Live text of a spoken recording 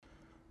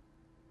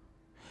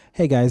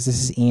Hey guys,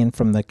 this is Ian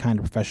from the Kind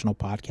of Professional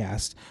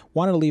podcast.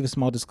 Wanted to leave a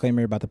small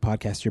disclaimer about the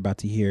podcast you're about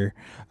to hear.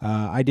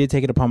 I did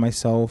take it upon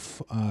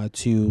myself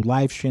to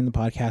live stream the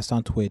podcast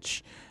on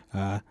Twitch.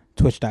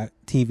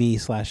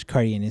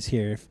 Twitch.tv/Cardian is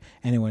here if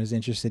anyone is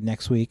interested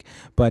next week.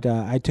 But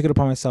I took it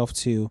upon myself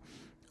to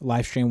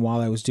live stream while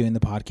I was doing the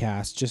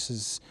podcast, just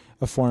as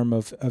a form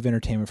of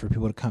entertainment for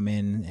people to come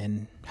in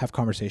and have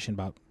conversation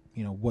about,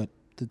 what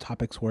the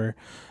topics were.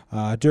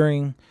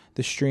 During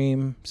the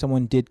stream,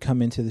 someone did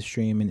come into the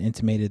stream and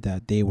intimated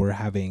that they were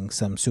having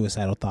some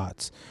suicidal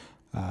thoughts.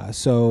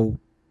 So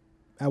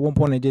at one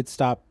point I did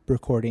stop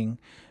recording,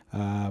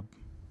 but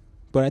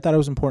I thought it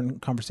was an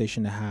important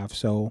conversation to have.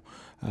 So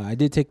I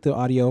did take the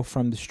audio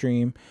from the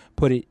stream,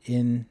 put it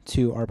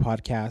into our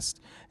podcast,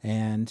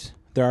 and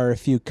there are a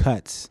few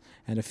cuts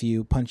and a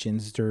few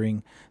punch-ins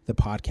during the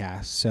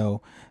podcast.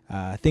 So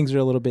things are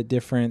a little bit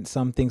different.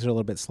 Some things are a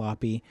little bit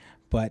sloppy,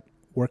 but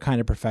we're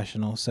kind of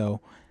professional.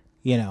 So,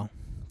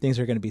 things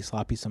are going to be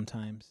sloppy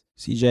sometimes.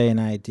 CJ and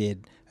I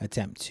did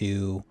attempt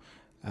to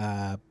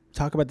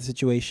talk about the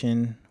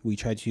situation. We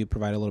tried to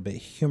provide a little bit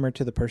of humor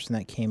to the person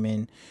that came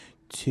in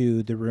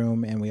to the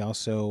room, and we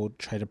also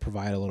try to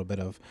provide a little bit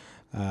of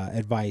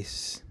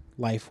advice,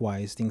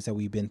 life-wise, things that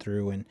we've been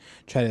through, and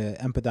try to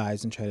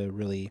empathize and try to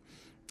really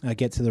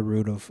get to the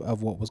root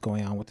of what was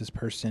going on with this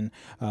person.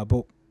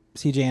 But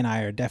CJ and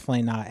I are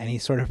definitely not any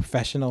sort of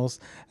professionals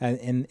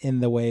in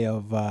the way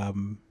of,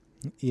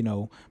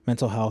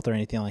 mental health or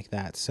anything like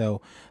that.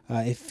 So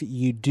if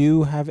you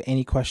do have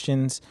any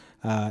questions,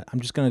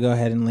 I'm just going to go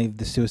ahead and leave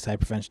the suicide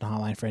prevention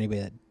hotline for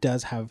anybody that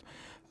does have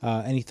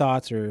any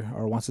thoughts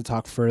or wants to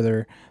talk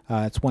further.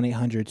 It's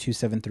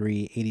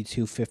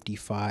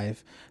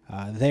 1-800-273-8255.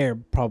 They're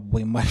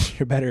probably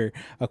much better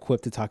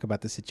equipped to talk about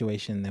the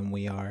situation than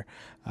we are.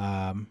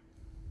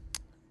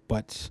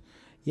 But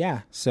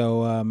yeah,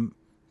 so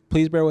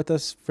please bear with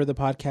us for the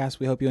podcast.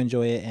 We hope you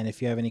enjoy it. And if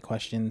you have any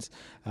questions,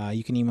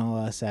 you can email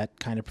us at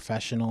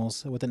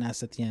kindofprofessionals with an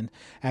S at the end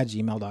at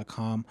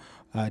gmail.com.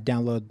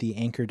 Download the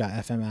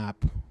anchor.fm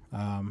app,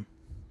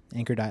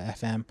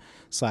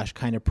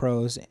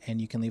 anchor.fm/kindofpros, and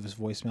you can leave us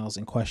voicemails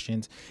and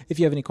questions. If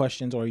you have any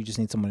questions or you just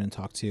need someone to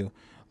talk to,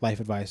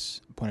 life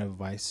advice, point of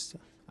advice.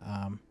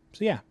 So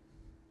yeah,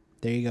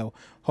 there you go.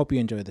 Hope you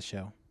enjoy the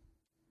show.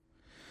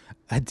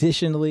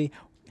 Additionally,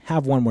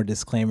 have one more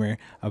disclaimer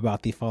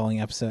about the following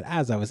episode.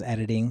 As I was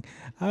editing,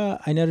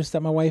 I noticed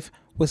that my wife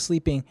was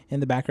sleeping in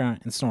the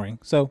background and snoring.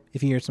 So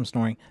if you hear some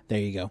snoring, there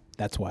you go.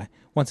 That's why.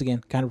 Once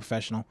again, kind of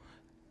professional.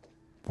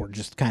 We're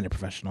just kind of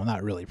professional,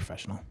 not really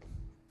professional.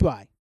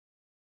 Bye.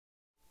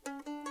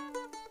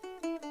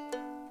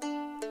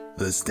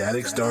 The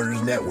Static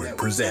Starters Network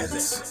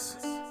presents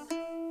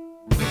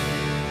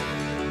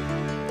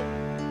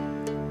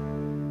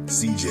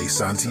CJ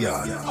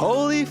Santiago.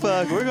 Holy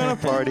fuck, we're gonna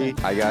party.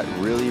 I got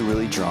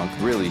really drunk.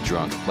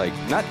 Like,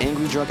 not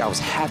angry drunk, I was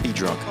happy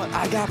drunk.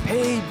 I got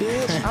paid,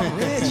 bitch. I'm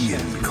rich.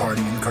 Ian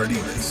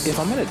Cardenas. If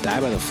I'm gonna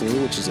die by the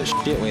flu, which is a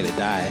shit way to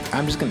die,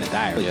 I'm just gonna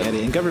die. Right? Yeah,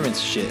 and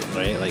government's shit,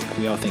 right? Like,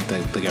 we all think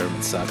that the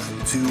government sucks.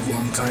 Two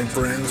longtime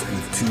friends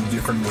with two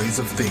different ways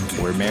of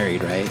thinking. We're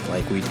married, right?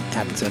 Like, we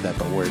haven't said that,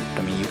 but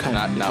you kind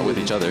of... Not with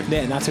each other.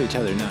 Yeah, not to each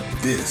other, no.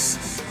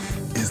 This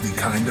is the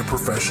Kind of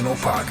Professional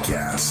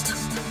podcast.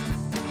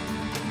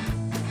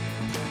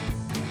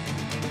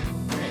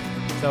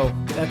 So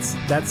that's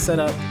set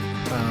up.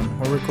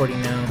 We're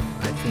recording now.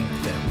 I think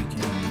that we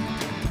can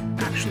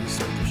actually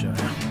start the show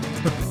now.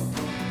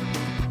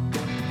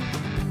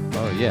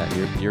 Oh yeah,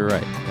 you're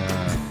right.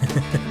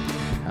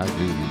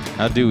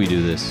 How do we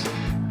do this? I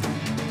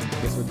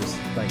guess we'll just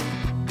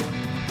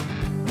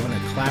I'm gonna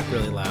clap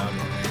really loud and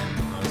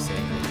then I'll say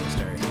we'll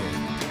start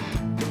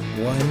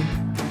here. 1,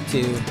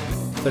 2,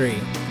 3.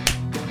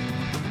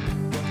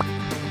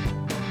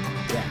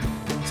 Yeah.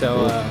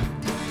 So.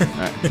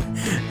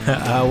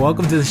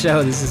 Welcome to the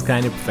show. This is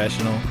Kind of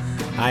Professional.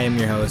 I am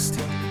your host,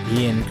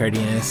 Ian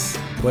Cardenas.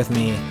 With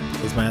me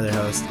is my other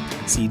host,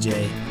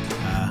 CJ.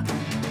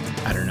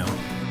 I don't know.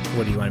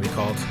 What do you want to be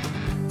called?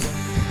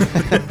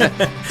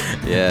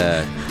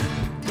 Yeah.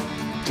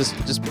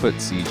 Just put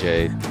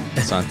CJ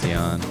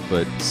Santian,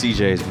 but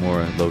CJ is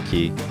more low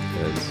key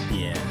because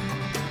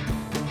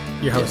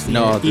Your host. Yeah,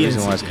 no, the Ian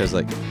reason why is because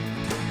Ian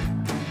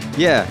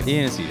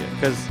and CJ.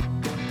 Because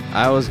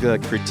I was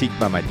critiqued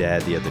by my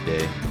dad the other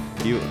day.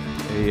 He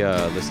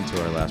listened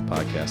to our last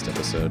podcast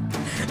episode,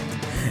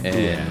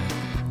 and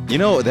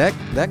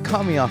that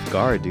caught me off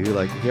guard, dude.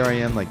 Like, here I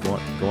am, like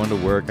going to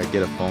work. I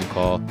get a phone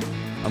call.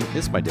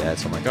 It's my dad,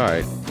 so I'm like, all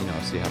right,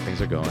 see how things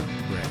are going.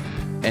 Right.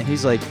 And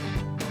he's like,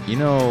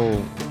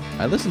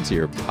 I listened to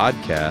your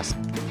podcast.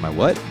 My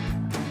what?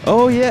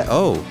 Oh yeah.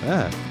 Oh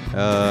yeah.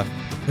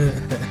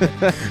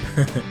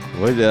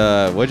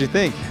 What'd you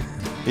think?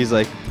 He's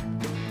like,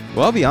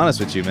 well, I'll be honest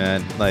with you,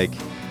 man.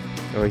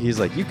 He's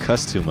like, you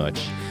cuss too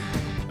much.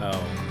 Oh,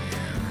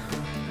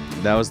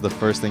 man. That was the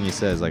first thing he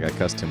says, like, I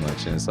cuss too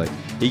much. And it's like,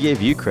 he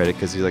gave you credit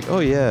because he's like, oh,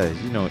 yeah,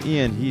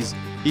 Ian, he's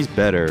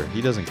better. He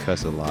doesn't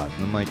cuss a lot.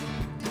 And I'm like,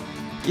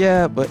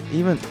 yeah, but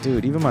even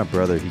my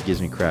brother, he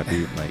gives me crap.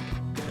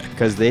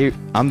 because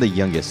I'm the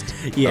youngest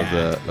of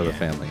the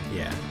family.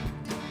 Yeah.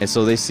 And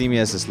so they see me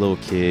as this little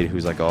kid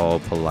who's like all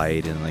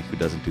polite and like who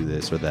doesn't do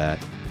this or that,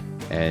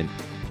 and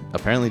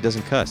apparently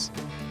doesn't cuss.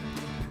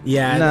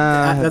 Yeah,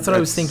 that's what I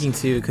was thinking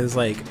too. Because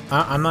like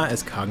I'm not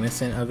as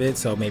cognizant of it,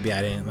 so maybe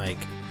I didn't like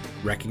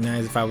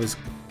recognize if I was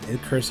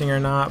cursing or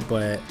not.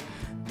 But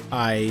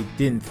I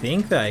didn't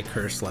think that I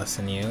cursed less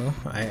than you.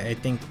 I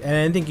think, and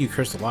I didn't think you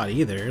cursed a lot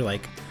either.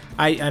 Like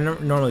I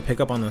normally pick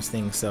up on those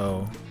things,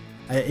 so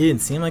it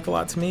didn't seem like a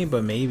lot to me.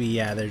 But maybe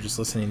they're just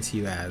listening to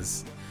you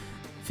as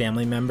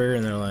family member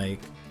and they're like,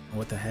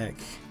 what the heck?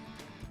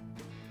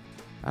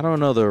 I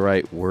don't know the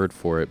right word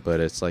for it, but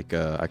it's like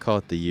I call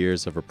it the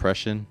years of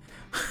oppression,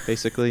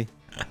 basically.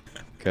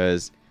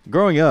 Because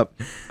growing up,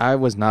 I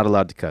was not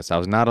allowed to cuss. I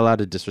was not allowed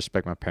to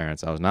disrespect my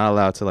parents. I was not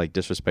allowed to like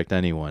disrespect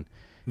anyone.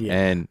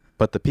 Yeah.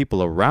 But the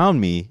people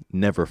around me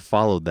never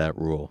followed that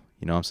rule.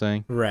 You know what I'm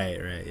saying?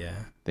 Right, yeah.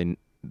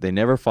 They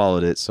never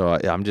followed it, so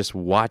I'm just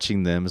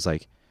watching them. It's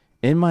like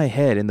in my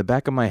head, in the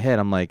back of my head,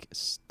 I'm like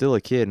still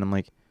a kid, and I'm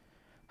like,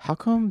 how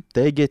come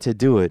they get to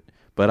do it,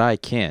 but I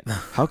can't?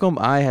 How come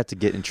I have to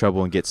get in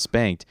trouble and get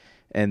spanked,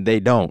 and they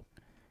don't?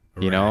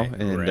 You know?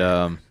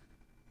 And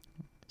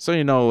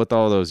so, with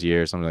all those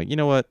years, I'm like, you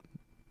know what?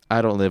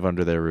 I don't live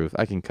under their roof.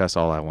 I can cuss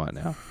all I want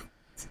now.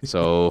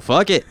 So,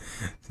 fuck it.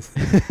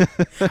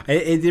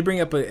 It did bring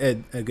up a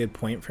good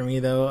point for me,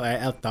 though.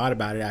 I thought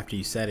about it after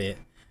you said it.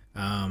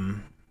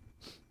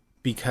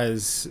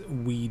 Because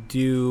we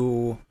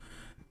do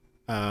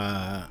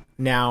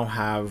now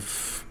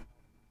have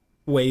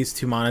ways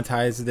to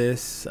monetize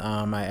this.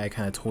 I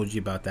kind of told you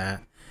about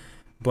that,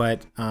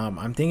 but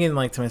I'm thinking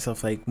like to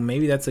myself, like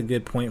maybe that's a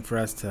good point for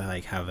us to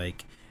like have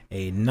like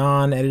a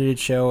non-edited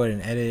show and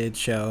an edited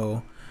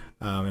show,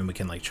 and we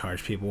can like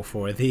charge people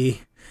for the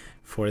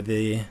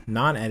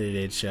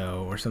non-edited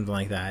show or something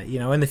like that,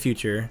 in the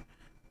future.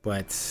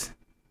 But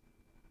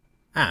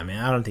man,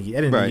 I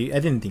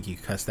didn't think you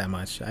cussed that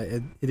much.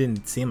 It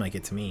didn't seem like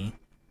it to me.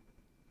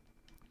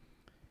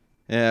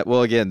 Yeah,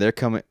 well, again, they're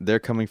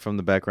coming from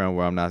the background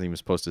where I'm not even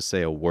supposed to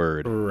say a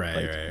word.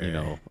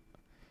 Right.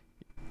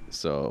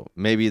 So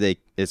maybe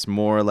it's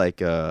more like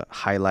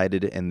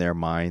highlighted in their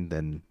mind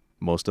than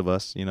most of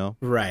us,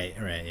 Right,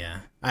 yeah.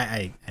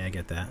 I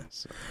get that.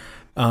 So,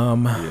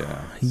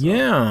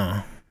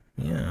 yeah.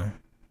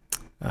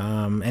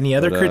 Any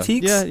other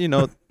critiques?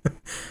 Yeah,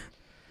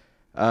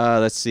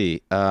 let's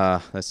see.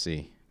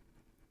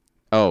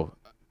 Oh,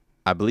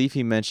 I believe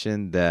he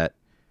mentioned that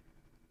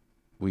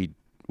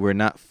we're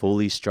not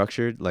fully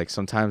structured. Like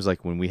sometimes,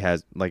 like when we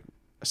have like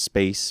a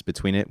space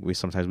between it, we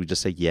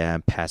just say yeah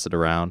and pass it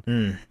around.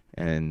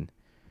 And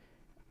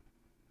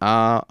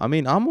I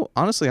mean, I'm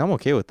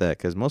okay with that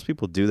because most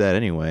people do that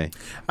anyway.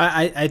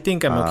 I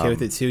think I'm okay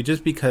with it too,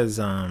 just because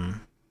there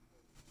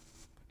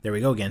we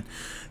go again,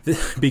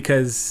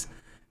 because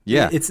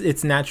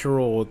it's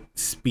natural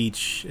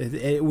speech.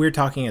 We're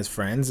talking as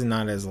friends and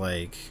not as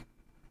like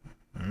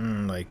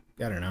I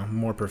don't know,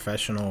 more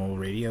professional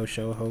radio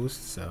show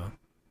hosts. So.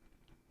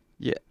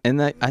 Yeah,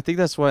 and I think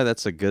that's why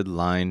that's a good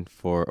line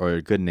or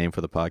a good name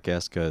for the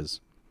podcast, because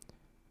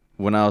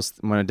when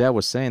my dad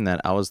was saying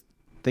that, I was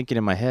thinking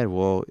in my head,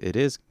 well, it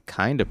is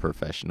kind of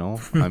professional.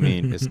 I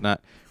mean,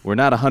 we're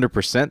not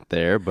 100%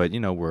 there, but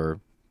we're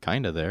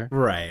kind of there.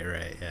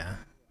 Right, yeah.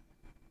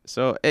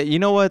 So, you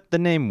know what? The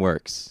name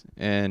works,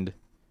 and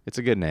it's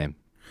a good name.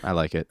 I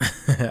like it.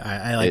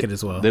 I like it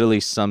as well.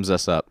 Literally sums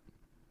us up.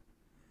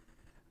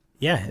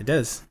 Yeah, it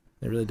does.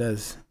 It really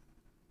does.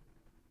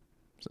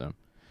 So.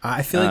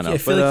 I feel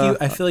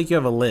like you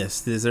have a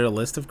list. Is there a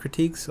list of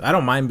critiques? I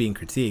don't mind being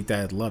critiqued.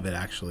 I'd love it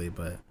actually,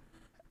 but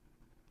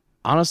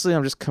honestly,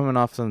 I'm just coming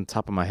off the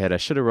top of my head. I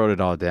should have wrote it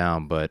all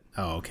down, but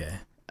okay.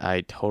 I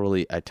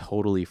totally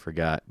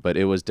forgot. But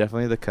it was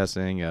definitely the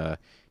cussing.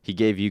 He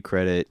gave you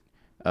credit.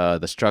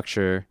 The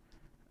structure.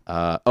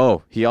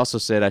 He also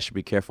said I should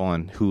be careful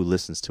on who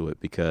listens to it,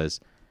 because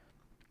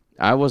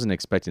I wasn't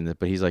expecting it.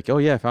 But he's like, "Oh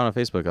yeah, I found it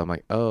on Facebook." I'm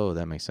like, "Oh,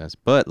 that makes sense."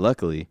 But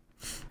luckily,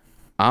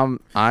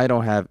 I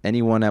don't have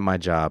anyone at my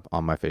job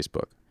on my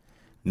Facebook,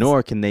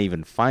 nor can they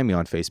even find me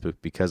on Facebook,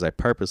 because I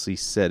purposely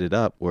set it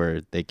up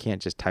where they can't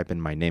just type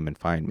in my name and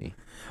find me.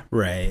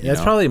 Right.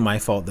 That's probably my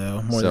fault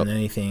though, more than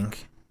anything.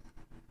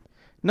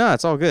 No,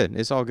 it's all good.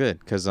 It's all good,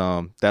 because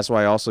that's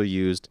why I also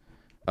used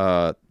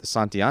the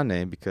Santian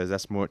name, because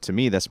that's more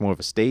of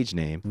a stage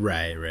name.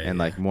 Right. And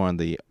like more on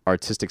the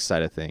artistic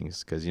side of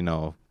things, because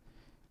I'm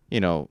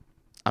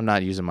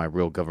not using my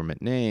real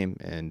government name,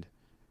 and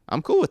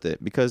I'm cool with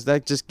it, because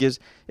that just gives,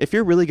 if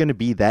you're really going to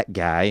be that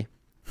guy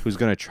who's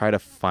going to try to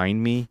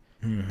find me,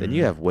 then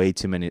you have way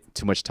too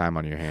much time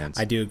on your hands.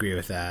 I do agree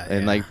with that.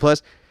 And like,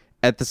 plus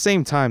at the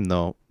same time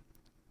though,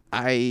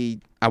 I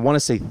want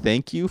to say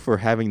thank you for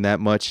having that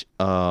much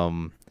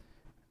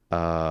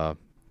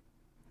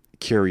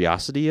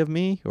curiosity of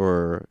me,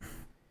 or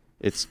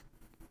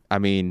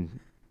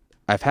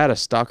I've had a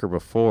stalker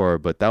before,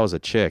 but that was a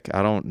chick.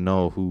 I don't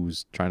know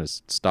who's trying to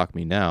stalk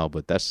me now,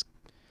 but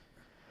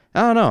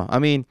I don't know. I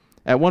mean,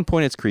 at one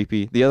point it's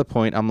creepy. The other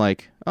point, I'm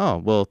like, oh,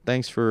 well,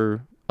 thanks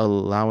for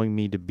allowing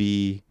me to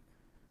be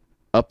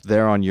up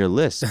there on your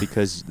list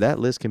because that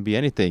list can be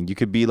anything. You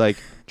could be like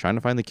trying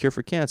to find the cure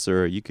for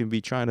cancer. Or you can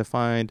be trying to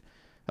find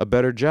a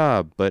better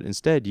job, but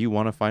instead you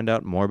want to find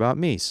out more about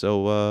me.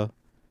 So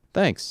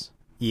thanks.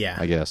 Yeah.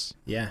 I guess.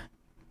 Yeah.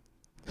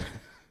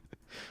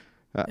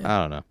 I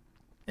don't know.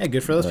 Yeah,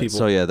 good for those people.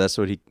 So yeah, that's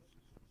what he.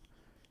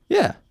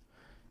 Yeah,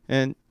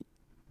 and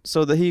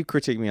so he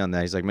critiqued me on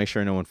that. He's like, make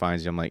sure no one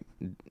finds you. I'm like,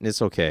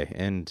 it's okay.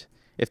 And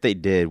if they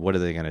did, what are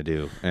they gonna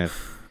do? And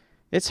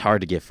it's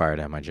hard to get fired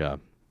at my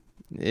job.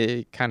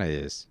 It kind of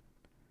is,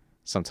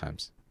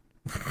 sometimes.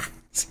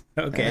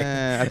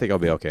 Okay. I think I'll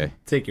be okay.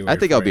 Take your. I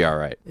think I'll word be for it. all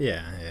right.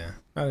 Yeah, yeah.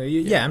 Oh,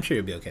 yeah, I'm sure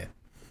you'll be okay.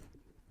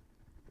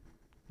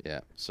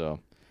 Yeah. So,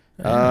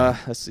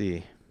 let's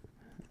see.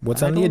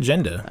 What's on the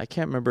agenda? I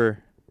can't remember.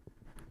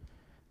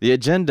 The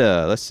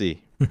agenda. Let's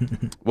see.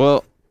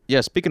 Well, yeah.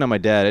 Speaking of my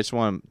dad, I just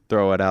want to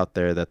throw it out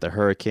there that the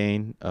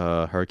Hurricane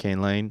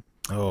Lane.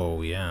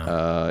 Oh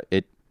yeah.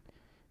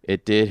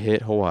 It did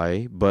hit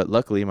Hawaii, but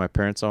luckily my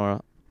parents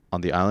are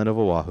on the island of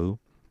Oahu,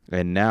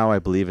 and now I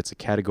believe it's a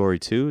Category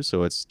 2,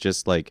 so it's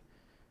just like,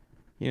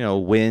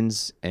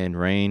 winds and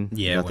rain.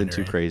 Yeah, nothing wind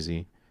too and rain.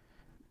 crazy.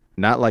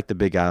 Not like the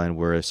Big Island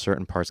where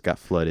certain parts got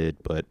flooded,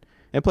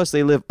 and plus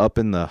they live up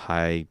in the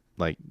high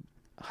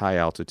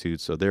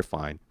altitude, so they're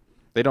fine.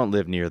 They don't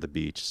live near the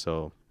beach,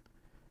 so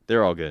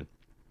they're all good.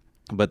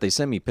 But they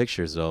sent me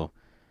pictures though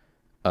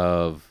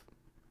of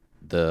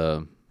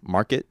the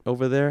market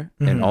over there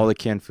and all the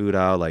canned food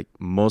out, like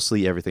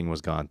mostly everything was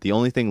gone. The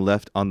only thing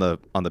left on the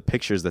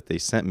pictures that they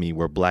sent me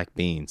were black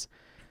beans.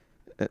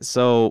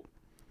 So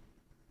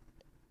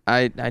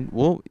I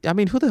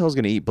mean, who the hell's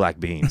gonna eat black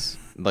beans?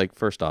 Like,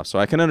 first off, so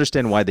I can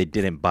understand why they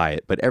didn't buy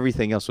it, but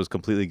everything else was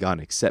completely gone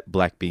except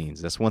black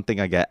beans. That's one thing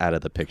I got out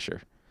of the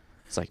picture.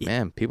 It's like,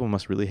 man, people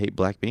must really hate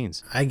black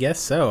beans. I guess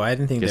so. I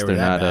didn't think Guess they were they're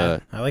that not,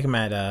 bad. I like them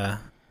at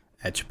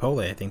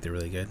Chipotle. I think they're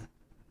really good.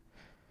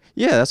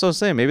 Yeah, that's what I'm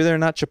saying. Maybe they're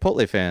not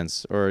Chipotle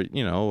fans, or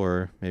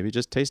maybe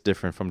just taste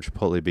different from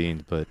Chipotle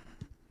beans. But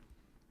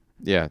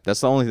yeah,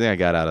 that's the only thing I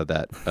got out of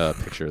that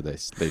picture they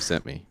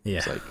sent me. Yeah.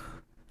 It's like,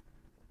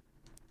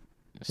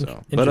 so,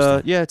 Interesting.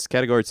 but yeah, it's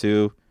Category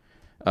 2.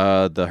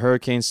 The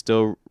hurricane's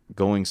still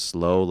going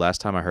slow.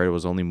 Last time I heard it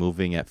was only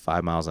moving at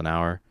 5 miles an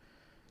hour.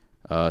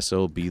 So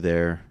it'll be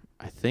there.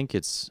 I think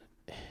it's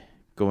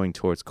going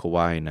towards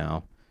Kauai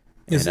now,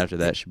 and after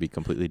that, it should be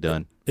completely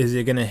done. Is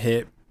it gonna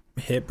hit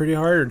pretty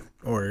hard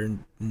or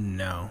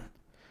no?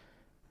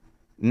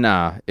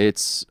 Nah,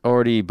 it's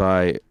already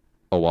by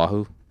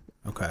Oahu.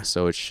 Okay.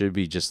 So it should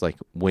be just like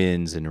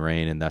winds and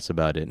rain, and that's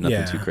about it. Nothing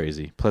Yeah. too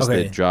crazy. Plus,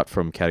 Okay. they dropped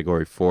from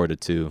Category 4 to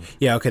 2.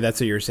 Yeah. Okay, that's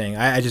what you were saying.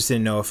 I just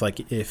didn't know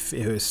if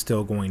it was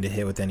still going to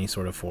hit with any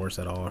sort of force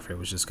at all, or if it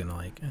was just gonna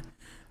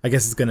I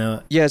guess it's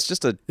gonna Yeah, it's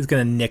just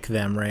gonna nick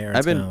them, right? Or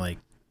it's gonna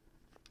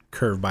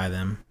curve by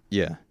them.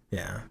 yeah.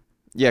 Yeah.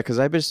 Yeah, because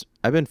I've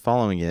been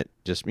following it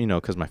just,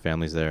 because my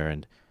family's there.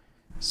 And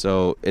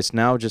so it's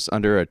now just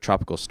under a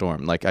tropical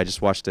storm. Like, I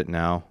just watched it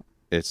now.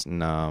 It's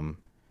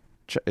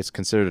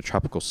considered a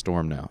tropical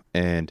storm now.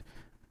 And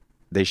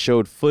they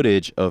showed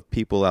footage of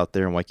people out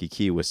there in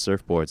Waikiki with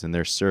surfboards, and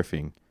they're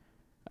surfing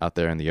out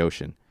there in the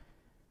ocean.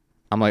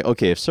 I'm like,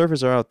 okay, if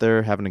surfers are out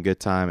there having a good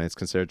time and it's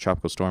considered a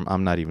tropical storm,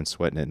 I'm not even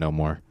sweating it no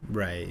more.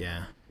 Right.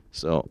 Yeah.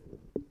 So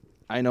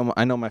I know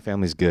my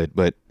family's good,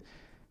 but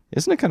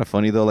isn't it kind of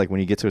funny though? Like,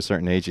 when you get to a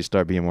certain age, you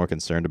start being more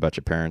concerned about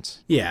your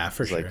parents. Yeah,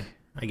 for It's sure. like-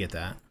 I get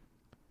that.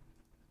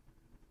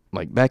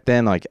 Like, back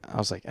then, like, I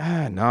was like,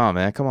 no,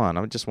 man, come on.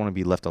 I just want to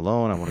be left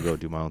alone. I want to go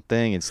do my own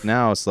thing. It's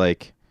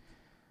like,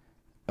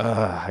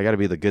 I got to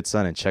be the good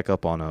son and check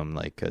up on them.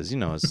 Like, cause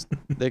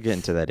they're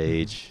getting to that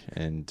age,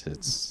 and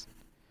it's,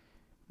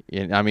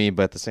 I mean,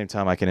 but at the same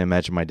time, I can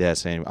imagine my dad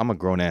saying, I'm a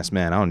grown ass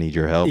man. I don't need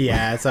your help.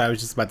 Yeah, that's what I was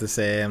just about to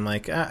say. I'm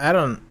like, I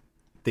don't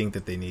think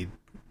that they need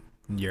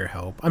your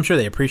help. I'm sure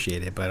they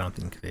appreciate it, but I don't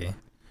think they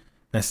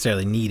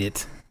necessarily need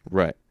it.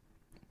 Right.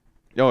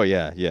 Oh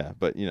yeah. Yeah.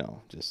 But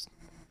just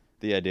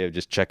the idea of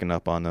just checking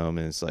up on them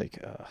is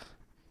like,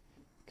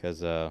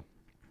 cause,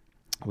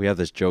 we have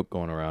this joke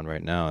going around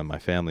right now in my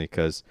family.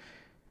 Cause,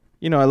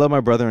 I love my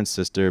brother and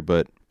sister,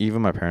 but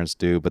even my parents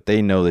do, but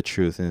they know the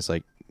truth. And it's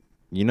like,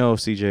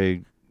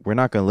 CJ, we're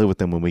not going to live with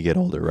them when we get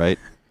older, right?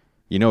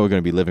 We're going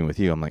to be living with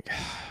you. I'm like,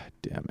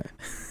 damn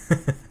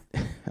it.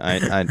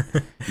 I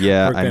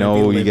We're know gonna be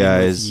you living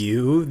guys.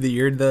 with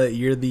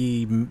you're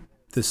the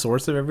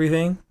source of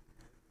everything.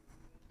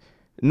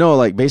 No,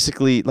 like,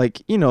 basically,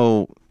 like,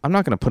 I'm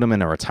not going to put them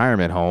in a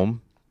retirement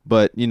home,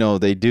 but,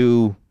 they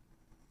do.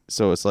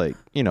 So it's like,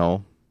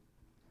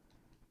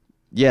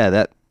 yeah,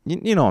 that,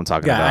 what I'm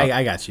talking about.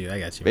 I got you.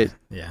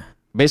 Yeah.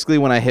 Basically,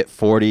 when I hit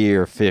 40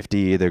 or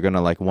 50, they're going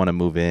to, like, want to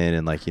move in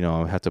and, like,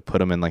 have to put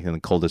them in, like, in the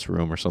coldest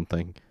room or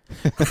something.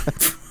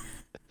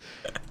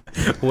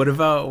 What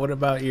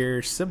about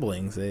your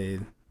siblings? They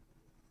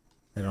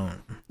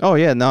don't. Oh,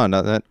 yeah, no,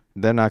 that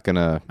they're not going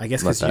to. I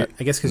guess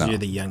because no. you're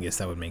the youngest,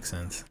 that would make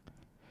sense.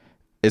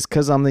 It's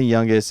because I'm the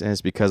youngest, and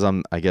it's because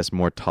I'm, I guess,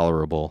 more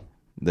tolerable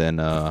than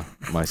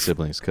my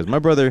siblings. Because my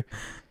brother,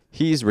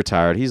 he's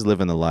retired. He's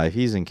living the life.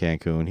 He's in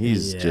Cancun.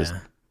 He's just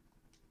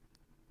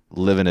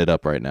living it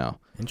up right now.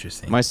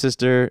 Interesting. My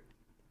sister,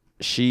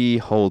 she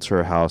holds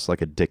her house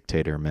like a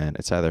dictator, man.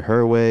 It's either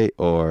her way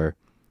or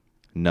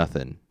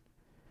nothing.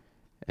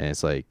 And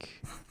it's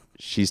like,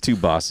 she's too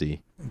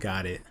bossy.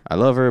 Got it. I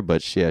love her,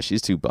 but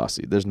she's too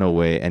bossy. There's no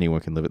way anyone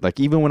can live it. Like,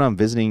 even when I'm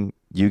visiting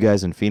you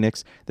guys in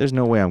Phoenix, there's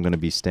no way I'm going to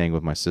be staying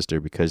with my sister,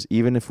 because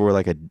even if we're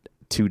like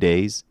 2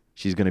 days,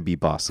 she's going to be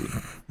bossy.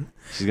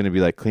 She's going to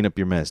be like, clean up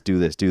your mess, do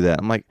this, do that.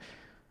 I'm like,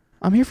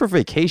 I'm here for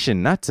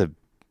vacation, not to,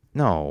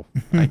 no,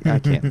 I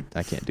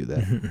can't do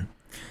that.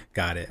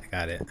 Got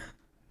it.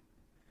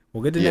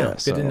 Well, good to know.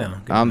 Good to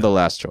know. I'm the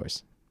last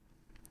choice.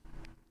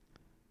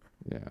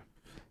 Yeah.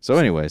 So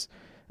anyways,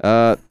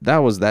 that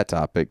was that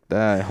topic.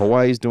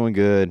 Hawaii's doing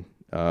good.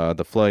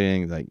 The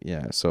flooding, like,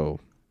 yeah. So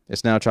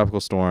it's now a tropical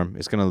storm.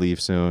 It's gonna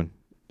leave soon.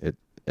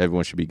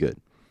 Everyone should be good.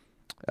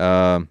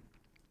 When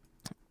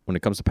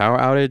it comes to power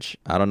outage,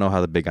 I don't know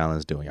how the Big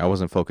Island's doing. I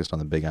wasn't focused on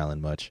the Big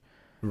Island much.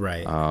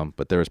 Right.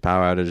 But there was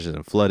power outages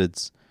and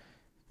floodeds.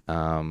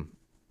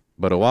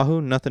 But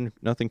Oahu,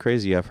 nothing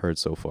crazy I've heard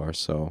so far.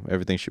 So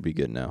everything should be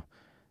good now.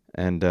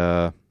 And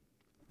oh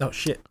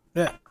shit.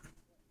 Yeah.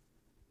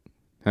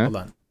 Huh? Hold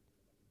on.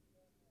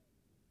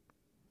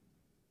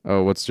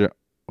 Oh,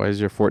 why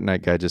is your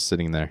Fortnite guy just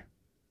sitting there?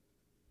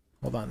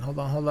 Hold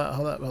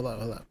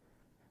up.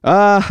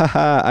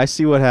 Ah, I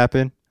see what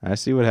happened.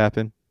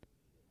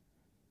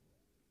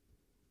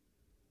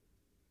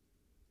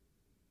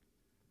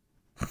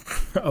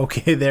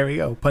 Okay, there we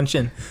go. Punch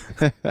in.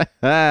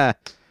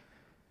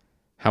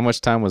 How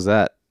much time was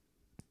that?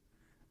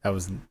 That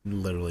was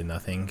literally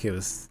nothing. It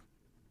was.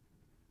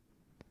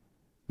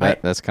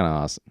 That's kind of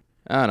awesome.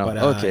 I don't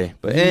know. Okay,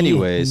 but yeah,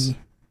 anyways.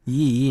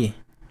 Yeah.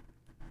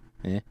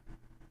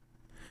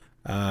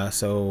 Yeah.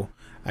 So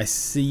I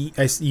see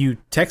you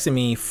texted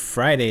me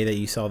Friday that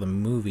you saw the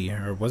movie,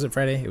 or was it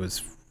Friday? It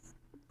was.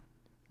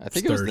 I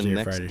think it was Thursday the or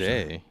next Friday,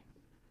 day.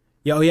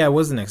 Yeah, oh yeah, it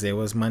was the next day. It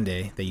was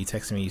Monday that you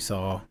texted me. You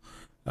saw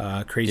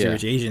Crazy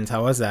Rich Asians.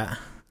 How was that?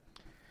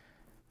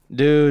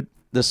 Dude,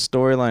 the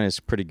storyline is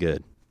pretty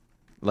good.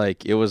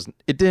 Like, it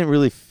didn't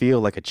really feel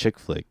like a chick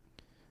flick.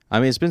 I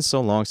mean, it's been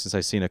so long since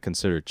I've seen a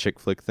considered chick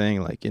flick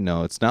thing. Like,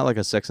 it's not like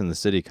a Sex and the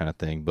City kind of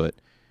thing, but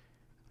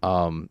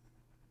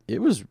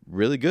it was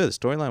really good. The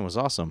storyline was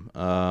awesome.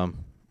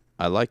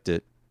 I liked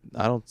it.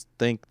 I don't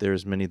think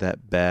there's many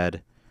that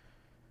bad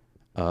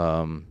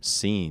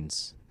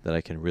scenes that I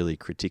can really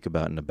critique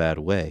about in a bad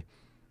way.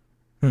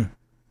 But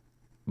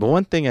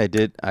one thing I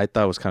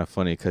thought was kind of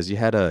funny, because you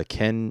had a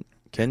Ken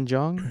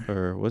Jeong,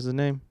 or what's his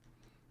name?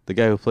 The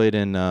guy who played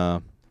in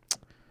the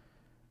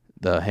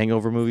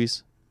Hangover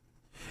movies.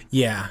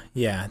 Yeah.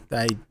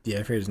 I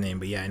forget his name,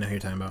 but yeah, I know who you're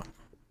talking about.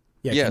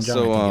 Yeah. Yeah. Ken Jeong,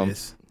 So I think it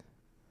is.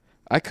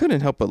 I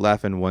couldn't help but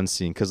laugh in one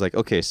scene, because, like,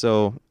 okay,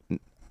 so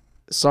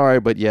sorry,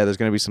 but yeah, there's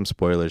gonna be some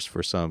spoilers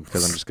for some,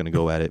 because I'm just gonna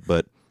go at it.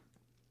 But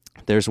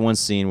there's one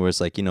scene where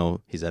it's like,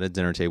 he's at a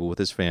dinner table with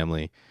his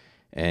family,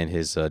 and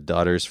his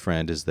daughter's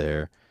friend is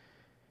there,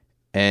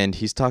 and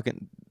he's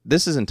talking.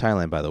 This is in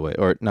Thailand, by the way,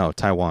 or no,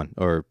 Taiwan,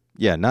 or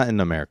yeah, not in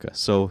America.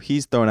 So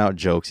he's throwing out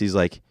jokes. He's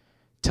like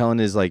telling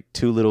his like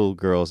two little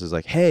girls, is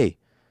like, "Hey,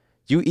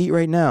 you eat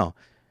right now.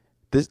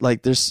 This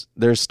like there's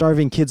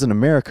starving kids in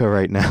America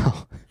right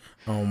now."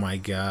 Oh my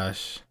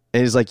gosh.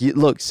 And he's like,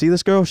 "Look, see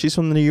this girl? She's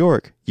from New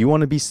York. You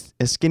want to be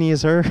as skinny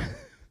as her?"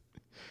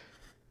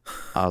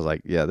 I was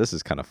like, "Yeah, this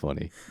is kind of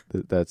funny."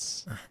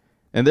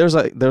 And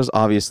there's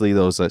obviously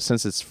those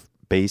since it's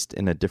based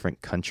in a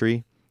different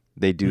country,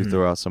 they do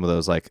throw out some of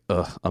those like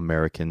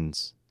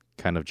Americans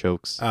kind of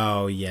jokes.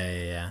 Oh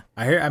yeah.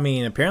 I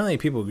mean, apparently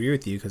people agree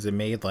with you, because it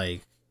made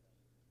like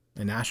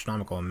an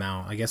astronomical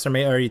amount. I guess they're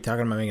already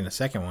talking about making a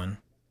second one.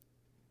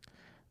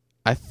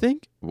 I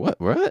think what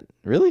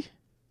really?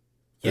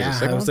 Yeah,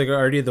 that was like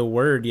already the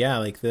word. Yeah,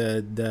 like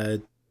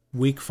the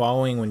week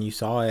following when you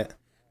saw it,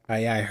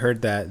 I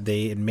heard that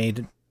they had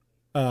made.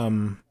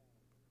 I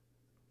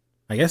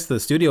guess the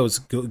studio was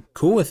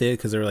cool with it,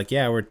 because they were like,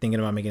 yeah, we're thinking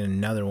about making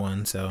another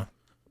one. So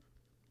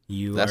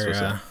That's what's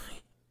up.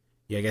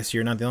 Yeah, I guess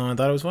you're not the only one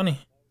that thought it was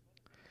funny.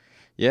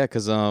 Yeah,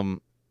 because I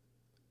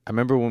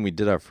remember when we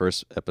did our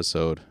first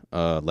episode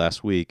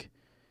last week,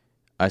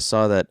 I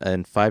saw that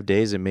in 5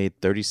 days it made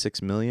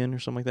 36 million or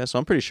something like that. So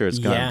I'm pretty sure it's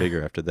gotten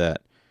bigger after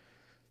that.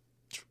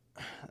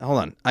 Hold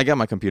on, I got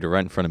my computer right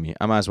in front of me.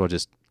 I might as well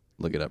just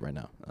look it up right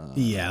now.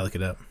 Yeah, look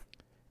it up.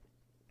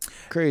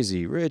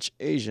 Crazy Rich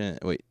Asian.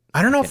 Wait,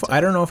 I don't know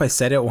if I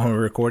said it while we're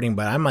recording,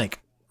 but I'm like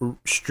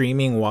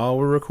streaming while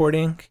we're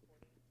recording,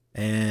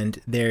 and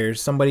there's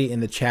somebody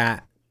in the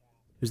chat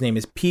whose name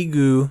is Pigu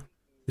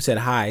who said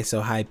hi.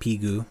 So hi,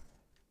 Pigu.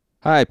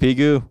 Hi,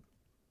 Pigu.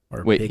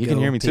 Or wait, Pigo, you can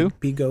hear me too?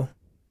 Pigo.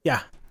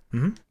 Yeah.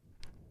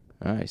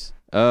 Nice.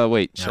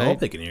 Wait. I hope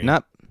they can hear you.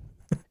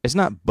 It's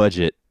not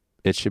budget.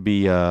 It should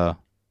be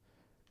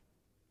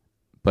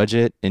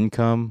budget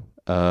income.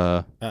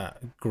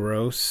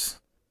 Gross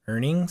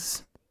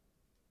earnings.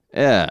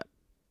 Yeah.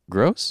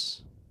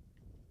 Gross.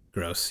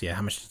 Gross. Yeah.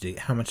 How much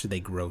did they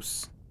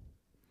gross?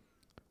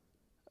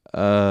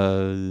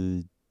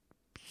 No.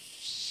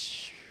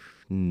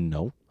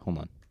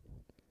 Hold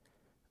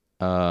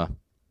on.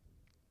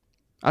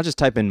 I'll just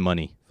type in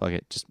money. Fuck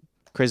it. Just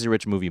Crazy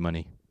Rich movie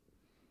money.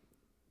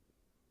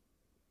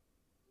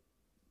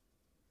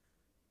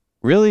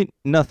 Really?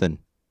 Nothing.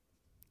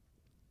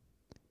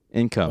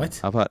 Income. What?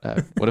 How about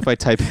what if I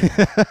type?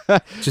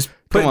 Just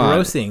put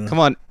grossing. Come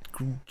on,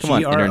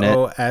 internet.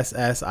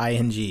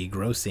 Grossing.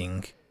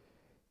 Grossing.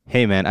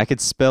 Hey man, I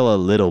could spell a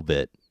little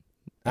bit.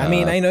 I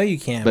mean, I know you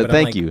can, but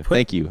thank you.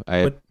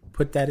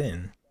 Put that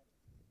in.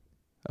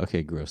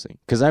 Okay, grossing.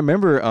 Because I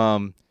remember,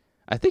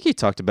 I think he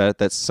talked about it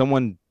that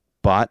someone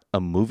bought a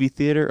movie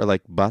theater or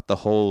like bought the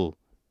whole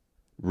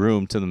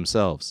room to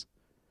themselves.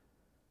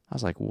 I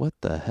was like, what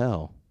the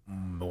hell?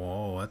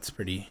 Whoa, that's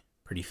pretty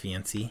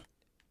fancy.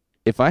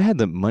 If I had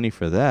the money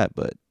for that,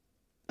 but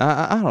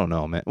I don't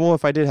know, man. Well,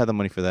 if I did have the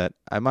money for that,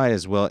 I might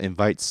as well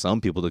invite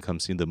some people to come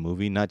see the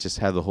movie, not just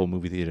have the whole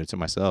movie theater to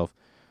myself.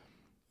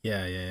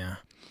 Yeah.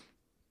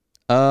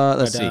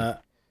 Let's see.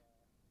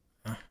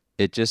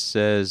 It just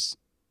says,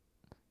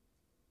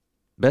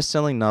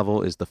 best-selling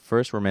novel is the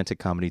first romantic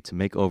comedy to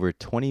make over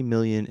 $20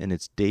 million in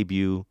its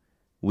debut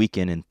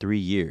weekend in 3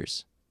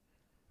 years.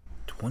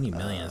 20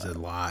 million is a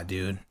lot,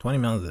 dude. 20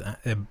 million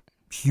is a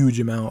huge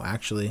amount,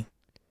 actually.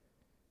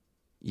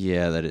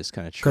 Yeah, that is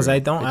kind of true. Because I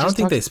don't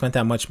think they spent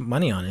that much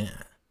money on it.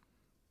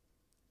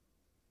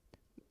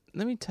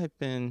 Let me type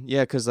in,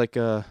 yeah, because like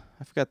I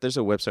forgot there's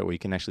a website where you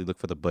can actually look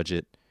for the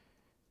budget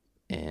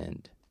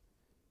and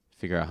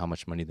figure out how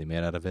much money they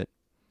made out of it.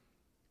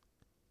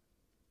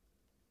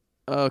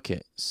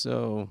 Okay,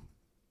 so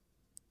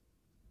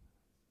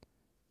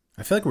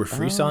I feel like we're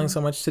freestyling so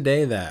much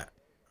today that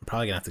I'm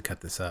probably gonna have to cut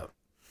this up.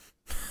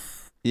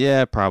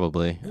 Yeah,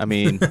 probably. I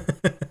mean,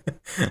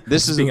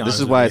 this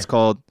is why it's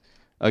called.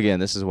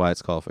 Again, this is why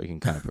it's called freaking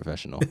Kind of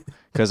Professional.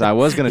 Because I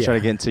was gonna try to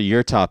get into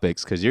your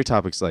topics, because your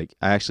topics, like,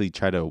 I actually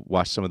tried to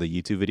watch some of the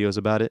YouTube videos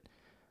about it.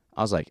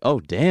 I was like, oh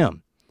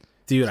damn,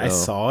 dude! I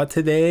saw it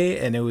today,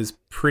 and it was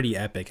pretty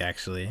epic,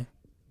 actually.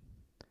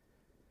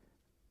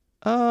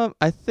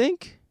 I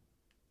think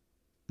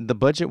the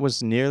budget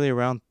was nearly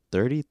around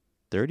 30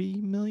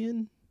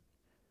 million.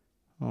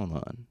 Hold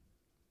on.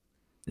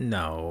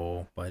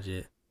 No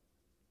budget.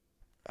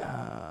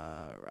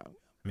 Wrong.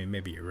 I mean,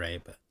 maybe you're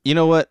right, but you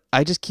know what?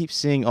 I just keep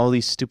seeing all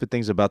these stupid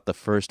things about the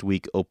first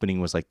week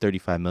opening was like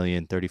 35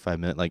 million,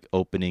 like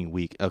opening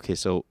week. Okay,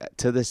 so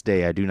to this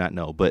day, I do not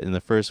know, but in the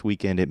first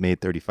weekend, it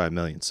made 35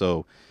 million.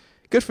 So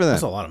good for them.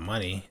 That's a lot of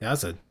money.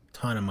 That's a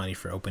ton of money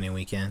for opening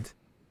weekend.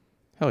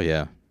 Hell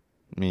yeah.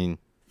 I mean,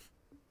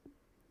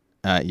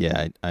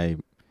 yeah,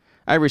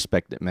 I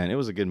respect it, man. It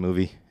was a good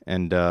movie,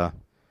 and I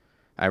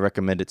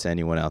recommend it to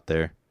anyone out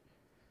there.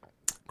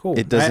 Cool.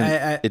 It doesn't.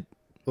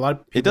 A lot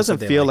of people it doesn't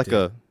feel like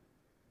it.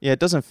 Yeah, it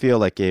doesn't feel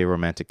like a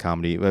romantic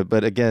comedy,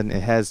 but again,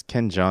 it has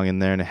Ken Jeong in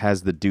there, and it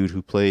has the dude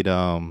who played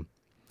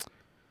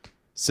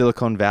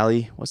Silicon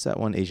Valley. What's that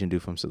one Asian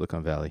dude from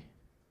Silicon Valley?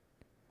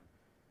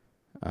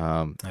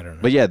 I don't know.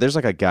 But yeah, there's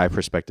like a guy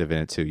perspective in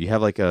it too. You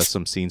have like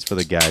some scenes for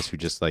the guys who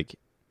just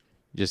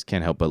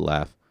can't help but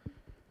laugh.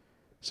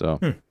 So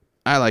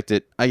I liked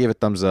it. I gave it a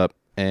thumbs up,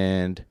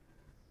 and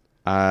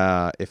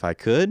if I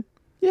could,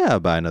 yeah,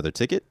 I'd buy another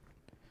ticket.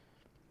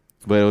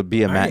 But it would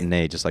be a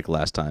matinee, just like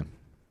last time.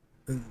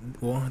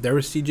 Well, there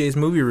was CJ's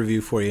movie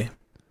review for you.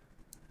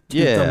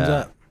 Yeah. Thumbs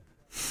up.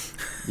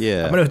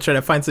 Yeah. I'm going to try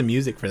to find some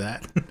music for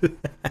that.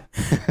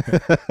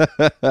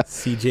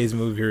 CJ's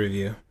movie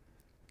review.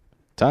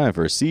 Time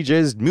for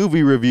CJ's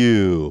movie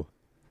review.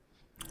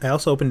 I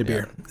also opened a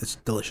beer. It's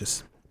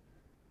delicious.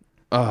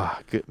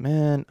 Ah, good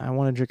man. I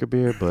want to drink a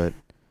beer, but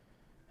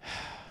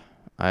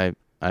I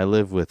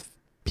live with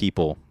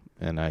people,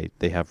 and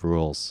they have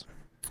rules.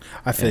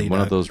 I feel and you.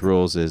 One of those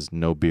rules is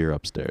no beer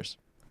upstairs.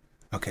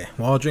 Okay,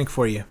 well, I'll drink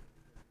for you.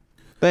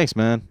 Thanks,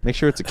 man. Make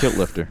sure it's a kilt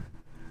lifter.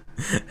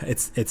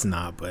 It's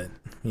not, but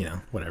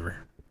whatever.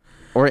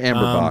 Or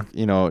Amber Bock.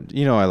 You know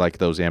I like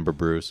those amber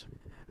brews.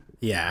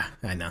 Yeah,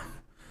 I know.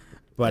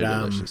 But they're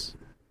delicious.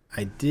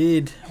 I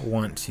did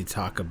want to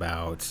talk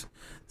about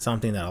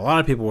something that a lot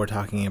of people were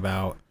talking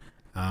about,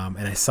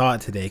 and I saw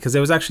it today because it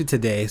was actually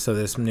today, so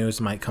this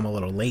news might come a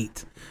little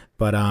late.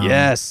 But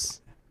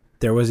yes,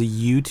 there was a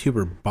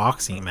YouTuber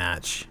boxing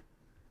match.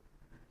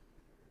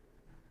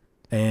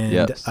 And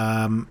yes.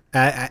 I'm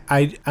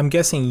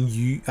guessing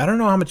you. I don't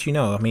know how much you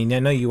know. I mean, I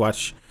know you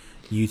watch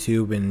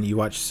YouTube and you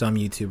watch some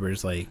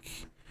YouTubers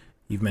like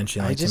you've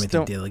mentioned, like Timothy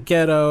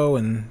DeLaGhetto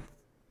and.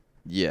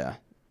 Yeah,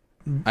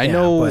 I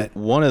know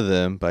one of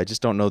them, but I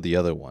just don't know the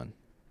other one.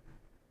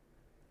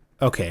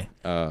 Okay.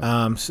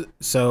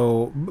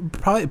 So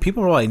probably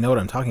people probably know what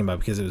I'm talking about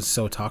because it was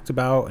so talked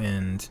about,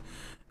 and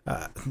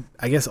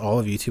I guess all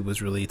of YouTube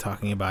was really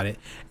talking about it.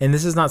 And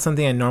this is not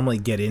something I normally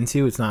get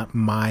into. It's not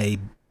my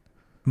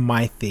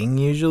thing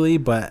usually,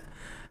 but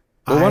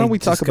well, why don't we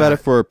talk about it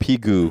for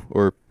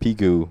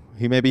Pigu?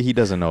 Maybe he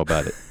doesn't know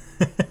about it.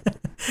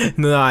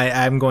 No,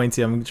 I'm going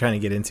to. I'm trying to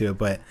get into it,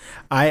 but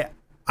I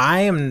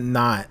am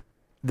not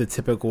the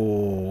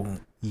typical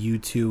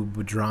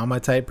YouTube drama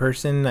type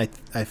person. I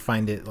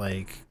find it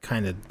like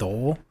kind of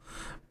dull,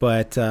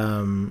 but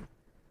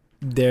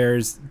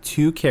there's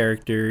two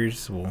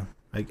characters, well,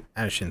 I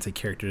shouldn't say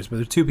characters, but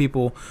there are two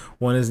people.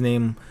 One is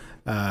named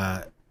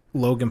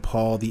Logan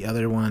Paul. The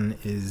other one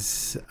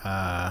is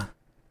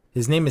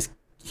his name is,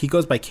 he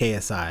goes by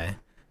KSI.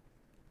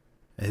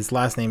 His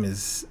last name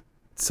is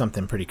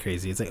something pretty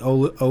crazy. It's like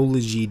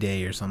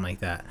Olajide or something like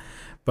that.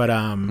 But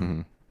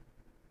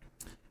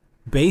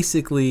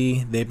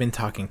basically they've been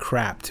talking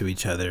crap to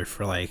each other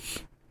for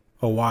like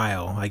a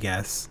while, I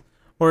guess,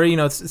 or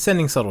it's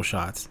sending subtle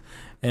shots.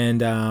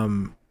 And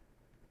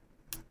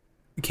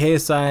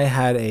KSI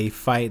had a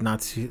fight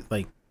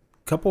a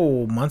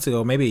couple months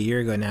ago, maybe a year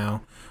ago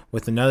now,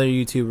 with another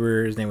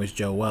YouTuber. His name was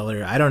Joe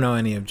Weller. I don't know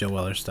any of Joe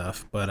Weller's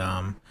stuff, but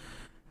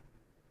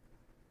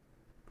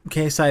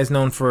KSI is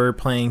known for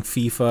playing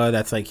FIFA.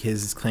 That's like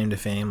his claim to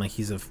fame. Like,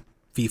 he's a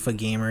FIFA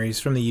gamer. He's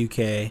from the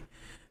UK.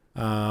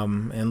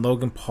 And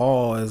Logan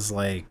Paul is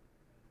like,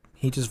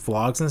 he just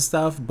vlogs and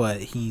stuff,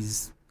 but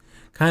he's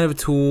kind of a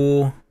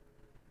tool.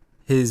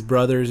 His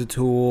brother's a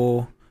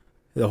tool.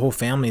 The whole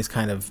family is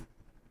kind of,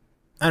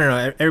 I don't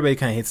know, everybody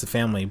kind of hates the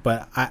family,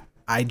 but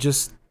I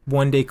just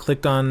one day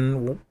clicked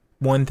on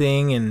one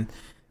thing and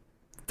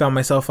found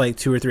myself like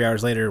 2 or 3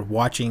 hours later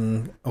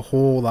watching a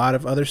whole lot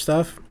of other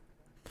stuff.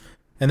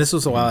 And this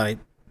was while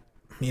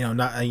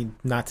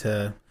not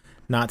to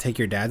not take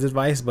your dad's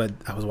advice, but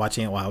I was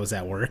watching it while I was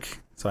at work.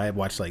 So I had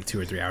watched like 2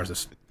 or 3 hours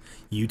of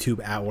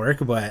YouTube at work.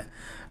 But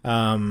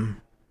I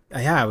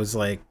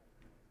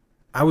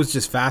was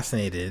just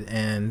fascinated.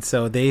 And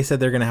so they said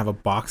they're going to have a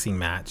boxing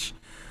match.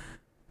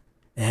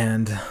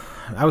 And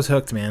I was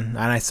hooked, man. And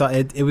I saw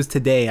it. It was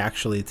today,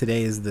 actually.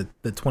 Today is the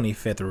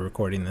 25th we're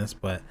recording this.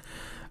 But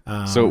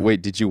so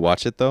wait, did you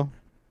watch it though?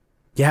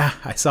 Yeah,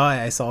 I saw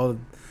it.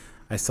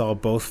 I saw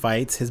both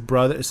fights. His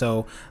brother,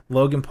 so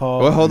Logan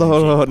Paul. Well, hold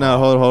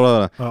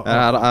on.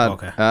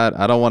 Okay.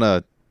 I don't want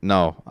to.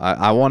 No,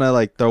 I want to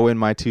like throw in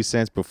my 2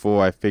 cents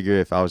before I figure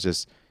if I was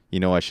just,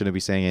 I shouldn't be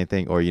saying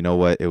anything, or you know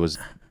what, it was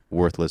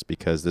worthless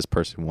because this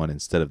person won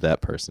instead of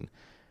that person.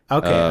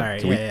 Okay, all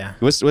right, yeah.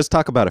 Let's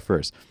talk about it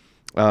first.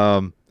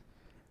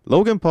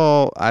 Logan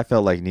Paul, I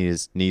felt like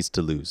needs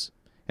to lose,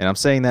 and I'm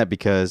saying that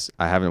because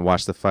I haven't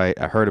watched the fight.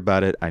 I heard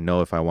about it. I know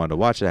if I wanted to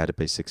watch it, I had to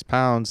pay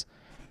 £6,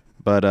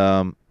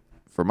 but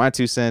for my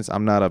 2 cents,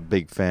 I'm not a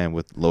big fan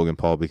with Logan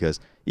Paul because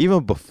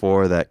even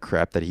before that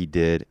crap that he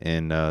did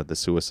in the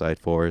Suicide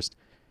Forest,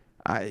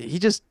 he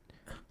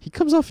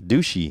comes off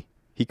douchey.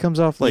 He comes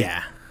off like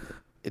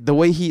the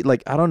way he,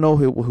 like, I don't know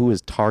who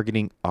his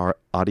targeting our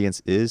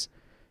audience is.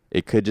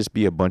 It could just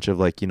be a bunch of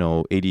like,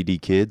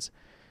 ADD kids,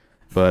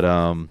 but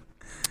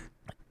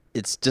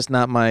it's just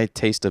not my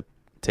taste.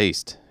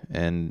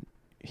 And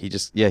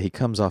he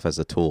comes off as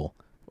a tool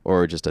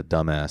or just a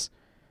dumbass.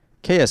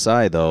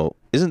 KSI though,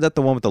 isn't that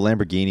the one with the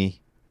Lamborghini?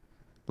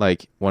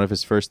 Like one of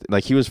his first,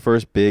 like he was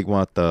first big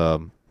one at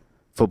the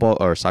football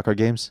or soccer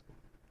games.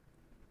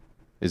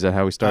 Is that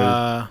how he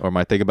started? Or am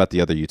I thinking about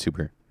the other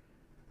YouTuber?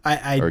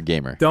 Or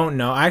gamer? Don't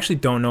know. I actually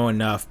don't know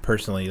enough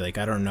personally. Like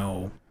I don't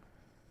know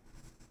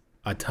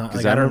a ton.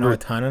 Like I don't know a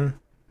ton.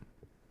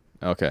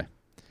 Okay.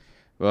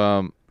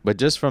 But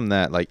just from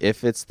that, like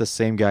if it's the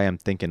same guy I'm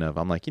thinking of,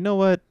 I'm like, you know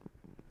what?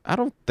 I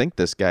don't think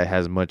this guy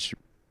has much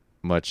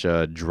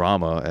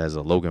drama as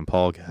a Logan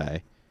Paul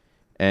guy,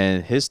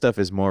 and his stuff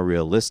is more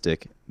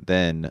realistic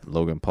than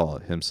Logan Paul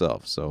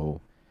himself.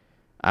 So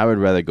I would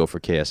rather go for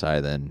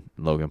KSI than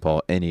Logan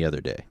Paul any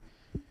other day.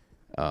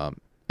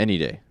 Any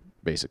day,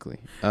 basically.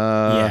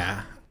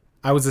 Yeah,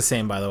 I was the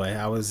same, by the way.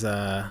 I was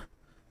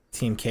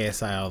team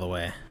KSI all the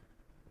way.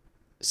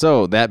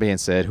 So that being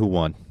said, who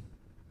won?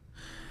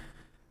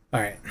 All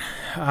right,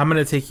 I'm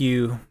gonna take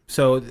you.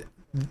 So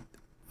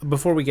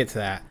before we get to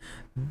that,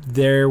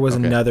 there was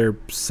another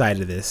side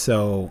of this.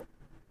 So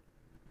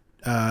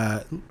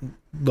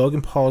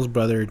Logan Paul's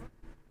brother,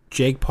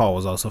 Jake Paul,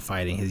 was also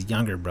fighting his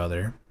younger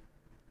brother.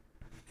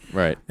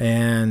 Right.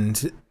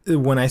 And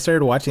when I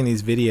started watching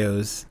these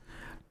videos,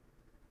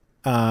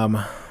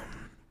 KSI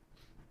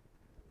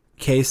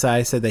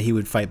said that he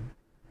would fight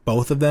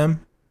both of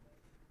them,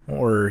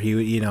 or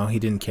he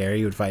didn't care.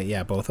 He would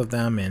fight, both of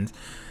them. And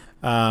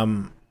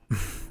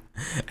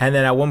and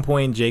then at one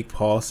point, Jake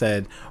Paul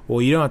said,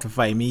 well, you don't have to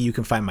fight me. You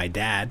can fight my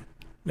dad.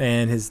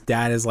 And his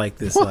dad is like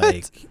this, what?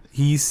 Like,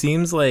 he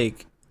seems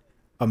like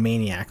a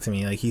maniac to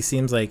me. Like, he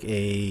seems like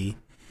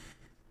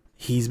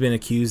he's been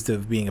accused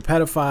of being a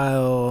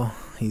pedophile.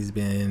 He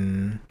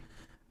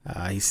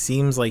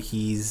seems like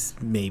he's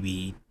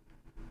maybe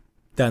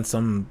done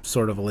some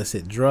sort of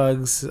illicit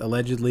drugs,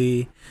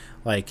 allegedly.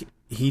 Like,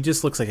 he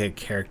just looks like a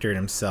character in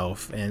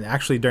himself. And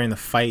actually, during the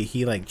fight,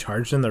 he like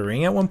charged in the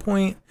ring at one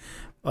point.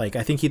 Like,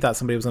 I think he thought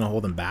somebody was going to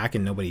hold him back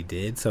and nobody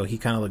did. So he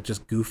kind of looked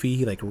just goofy.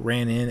 He like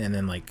ran in and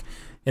then like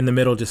in the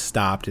middle just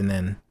stopped and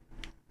then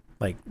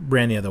like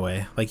ran the other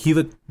way. Like, he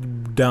looked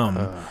dumb.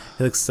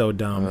 He looks so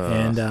dumb.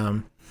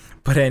 And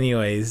but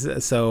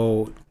anyways,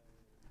 so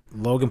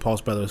Logan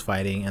Paul's brother was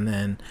fighting, and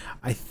then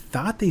I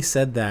thought they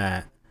said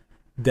that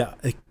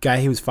the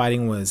guy he was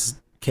fighting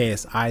was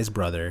KSI's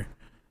brother,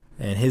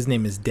 and his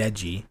name is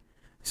Deji.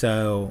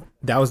 So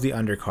that was the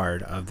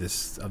undercard of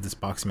this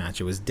boxing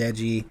match. It was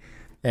Deji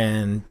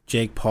and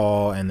Jake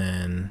Paul, and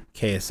then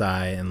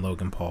KSI and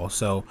Logan Paul.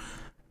 So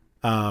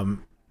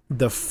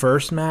the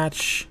first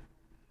match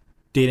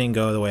didn't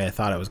go the way I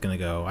thought it was going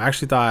to go. I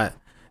actually thought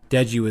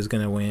Deji was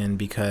going to win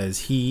because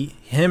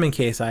him and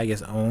KSI, I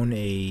guess, own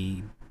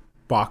a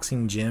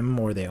boxing gym,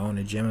 or they own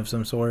a gym of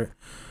some sort.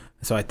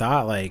 So I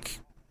thought, like,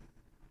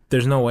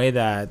 there's no way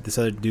that this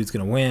other dude's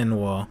going to win.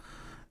 Well,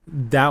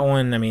 that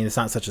one, I mean, it's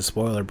not such a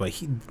spoiler, but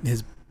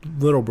his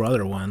little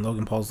brother won.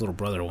 Logan Paul's little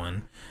brother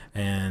won.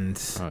 And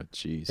oh,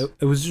 jeez.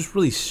 It was just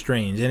really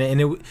strange.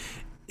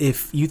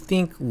 If you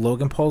think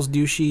Logan Paul's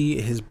douchey,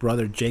 his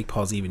brother Jake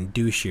Paul's even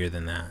douchier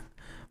than that.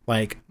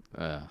 Like,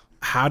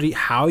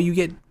 how you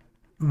get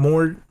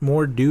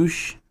more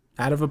douche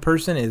out of a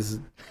person is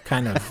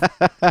kind of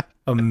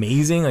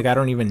amazing. Like, I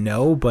don't even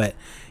know, but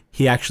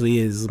he actually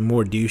is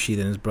more douchey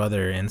than his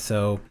brother. And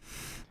so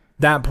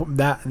that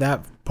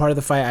part of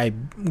the fight, I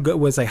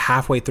was like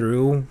halfway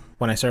through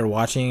when I started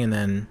watching, and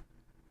then,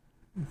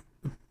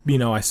 you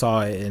know, I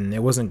saw it and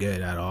it wasn't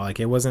good at all. Like,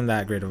 it wasn't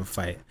that great of a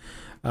fight.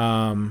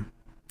 And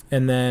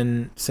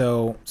then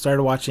so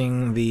started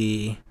watching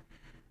the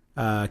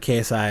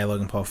KSI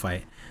Logan Paul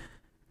fight.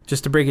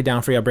 Just to break it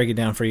down for you, I'll break it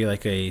down for you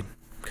like a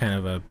kind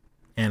of a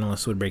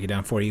analyst would break it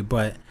down for you.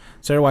 But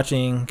started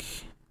watching,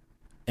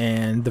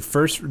 and the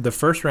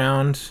first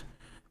round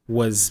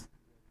was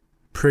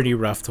pretty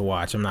rough to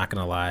watch. I'm not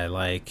gonna lie.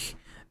 Like,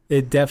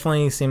 it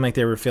definitely seemed like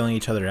they were feeling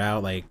each other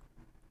out. Like,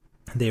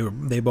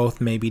 they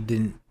both maybe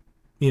didn't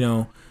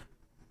know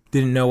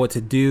what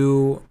to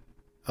do.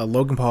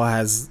 Logan Paul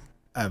has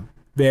a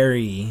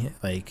very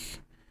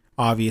like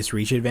obvious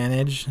reach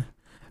advantage,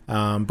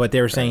 but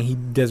they were saying he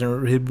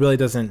really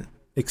doesn't,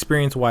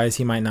 experience wise,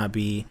 he might not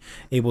be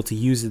able to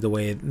use it the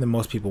way that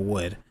most people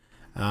would.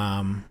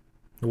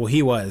 Well,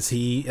 he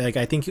like,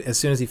 I think as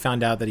soon as he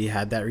found out that he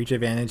had that reach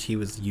advantage, he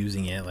was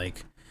using it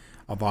like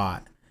a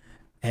lot,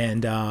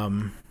 and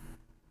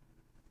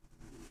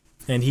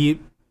he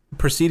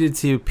proceeded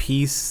to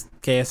piece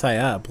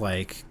KSI up.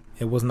 Like,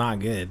 it was not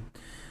good.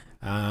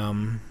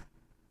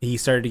 He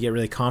started to get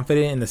really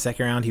confident in the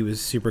second round. He was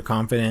super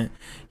confident.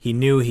 He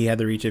knew he had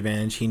the reach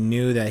advantage. He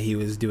knew that he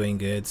was doing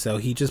good, so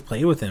he just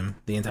played with him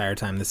the entire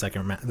time. The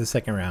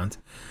second round.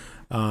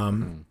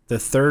 The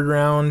third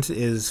round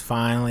is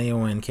finally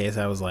when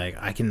KSI was like,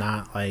 I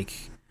cannot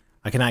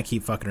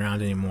keep fucking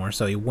around anymore.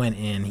 So he went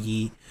in.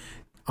 He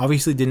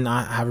obviously did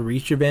not have a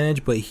reach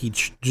advantage, but he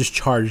just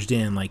charged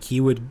in. Like,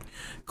 he would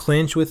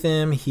clinch with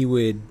him. He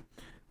would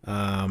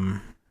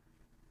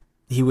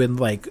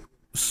like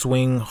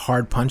swing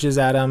hard punches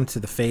at him to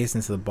the face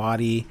and to the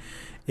body.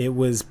 It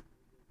was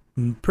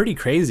pretty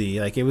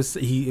crazy. Like, he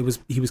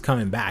was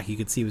coming back. You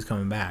could see he was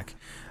coming back.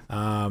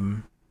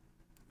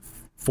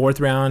 Fourth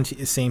round,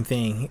 same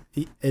thing.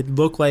 It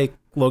looked like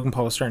Logan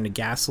Paul was starting to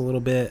gas a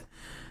little bit.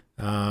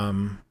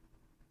 And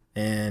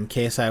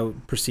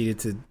KSI proceeded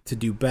to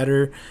do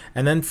better.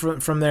 And then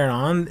from there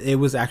on, it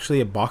was actually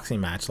a boxing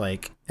match.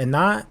 Like, and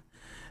not,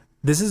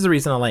 this is the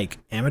reason I like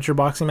amateur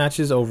boxing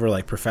matches over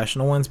like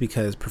professional ones,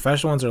 because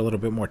professional ones are a little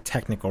bit more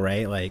technical,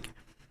 right? Like,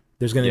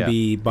 there's going to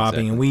be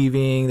bobbing and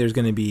weaving. There's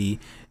going to be,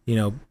 you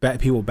know,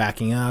 people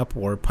backing up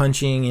or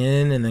punching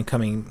in and then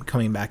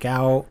coming back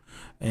out.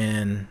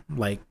 And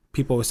like,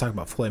 people always talk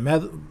about Floyd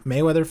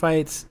Mayweather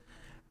fights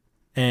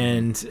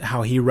and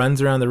how he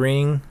runs around the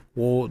ring.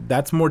 Well,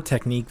 that's more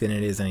technique than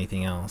it is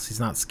anything else.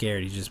 He's not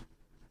scared. He's just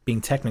being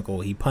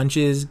technical. He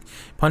punches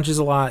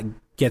a lot,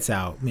 gets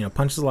out. You know,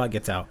 punches a lot,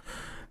 gets out.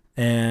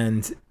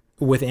 And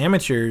with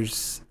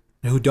amateurs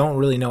who don't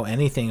really know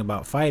anything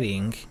about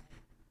fighting,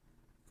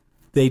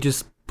 they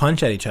just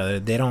punch at each other.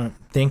 They don't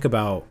think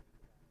about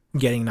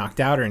getting knocked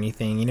out or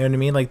anything. You know what I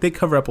mean? Like, they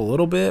cover up a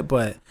little bit,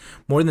 but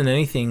more than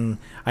anything,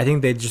 I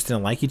think they just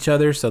didn't like each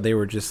other. So they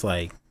were just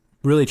like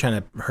really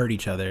trying to hurt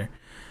each other.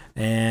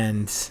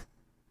 And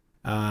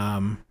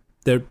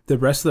the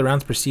rest of the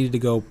rounds proceeded to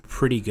go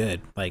pretty good.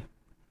 Like,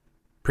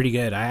 pretty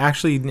good. I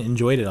actually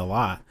enjoyed it a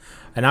lot.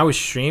 And I was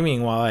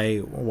streaming while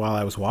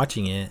I was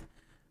watching it.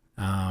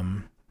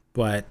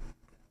 But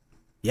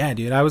yeah,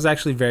 dude, I was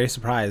actually very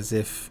surprised.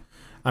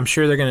 I'm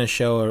sure they're going to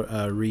show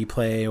a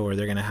replay, or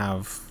they're going to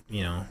have,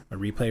 you know, a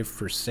replay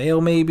for sale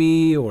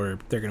maybe, or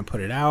they're going to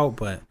put it out.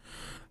 But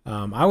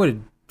I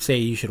would say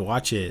you should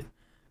watch it.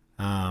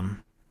 Yeah,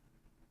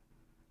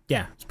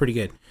 it's pretty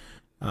good.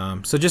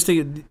 So just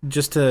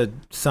to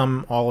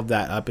sum all of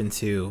that up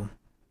into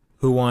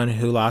who won,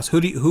 who lost, who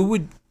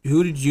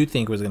did you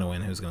think was going to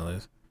win, who's going to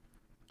lose?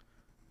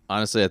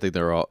 Honestly, I think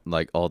they're all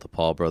the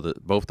Paul brothers,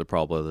 both the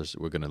Paul brothers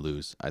were going to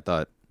lose.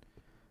 I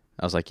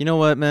was like, you know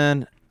what,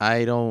 man?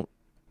 I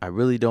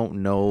really don't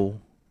know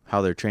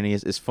how their training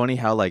is. It's funny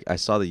how, like, I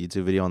saw the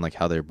YouTube video on like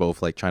how they're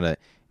both like trying to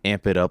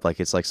amp it up like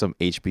it's like some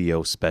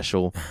HBO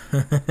special.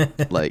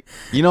 Like,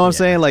 you know what I'm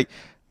saying?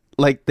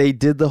 Like they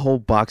did the whole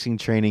boxing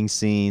training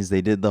scenes.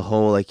 They did the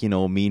whole, like, you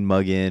know, mean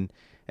mugging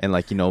and,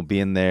 like, you know,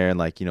 being there and,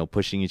 like, you know,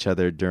 pushing each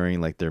other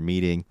during like their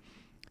meeting.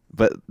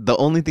 But the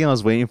only thing I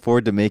was waiting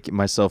for to make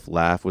myself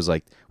laugh was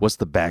like, what's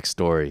the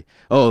backstory?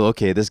 Oh,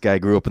 okay, this guy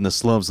grew up in the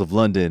slums of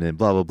London and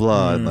blah blah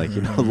blah, and like,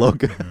 you know,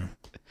 Logan.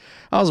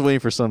 I was waiting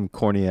for some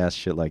corny ass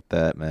shit like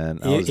that, man.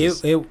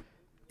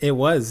 It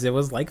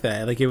was like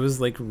that. Like it was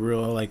like a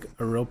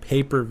real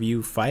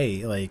pay-per-view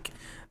fight. Like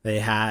they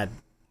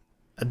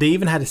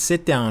even had a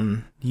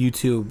sit-down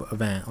YouTube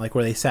event, like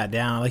where they sat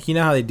down. Like, you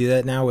know how they do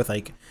that now with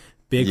like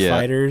big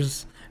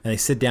fighters, and they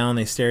sit down,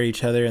 they stare at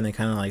each other, and they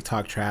kind of like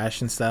talk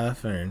trash and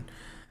stuff. And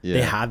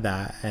they had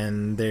that,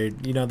 and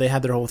they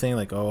had their whole thing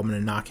like, oh, I'm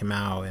gonna knock him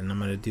out, and I'm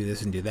gonna do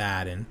this and do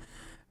that, and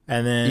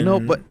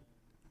then but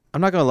I'm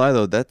not gonna lie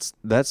though,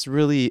 that's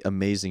really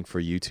amazing for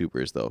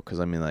YouTubers though, because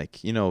I mean, like,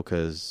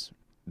 because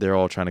they're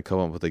all trying to come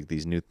up with like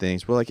these new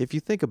things. Well, like if you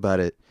think about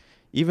it,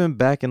 even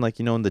back in like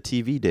in the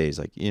TV days,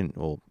 like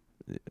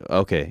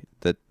okay,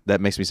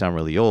 that makes me sound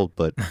really old,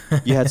 but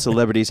you had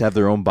celebrities have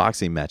their own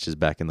boxing matches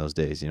back in those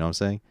days. You know what I'm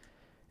saying?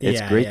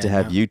 It's great to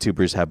have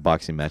YouTubers have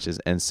boxing matches,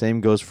 and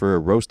same goes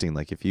for roasting.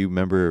 Like if you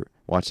remember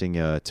watching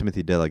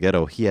Timothy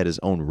DeLaGhetto, he had his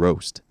own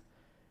roast.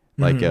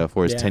 Like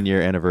for his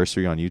 10-year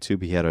anniversary on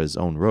YouTube, he had his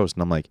own roast,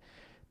 and I'm like,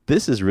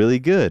 this is really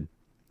good.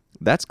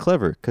 That's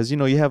clever, because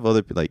you have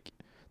other like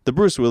the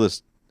Bruce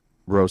Willis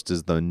roast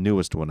is the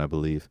newest one, I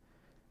believe,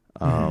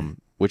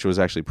 which was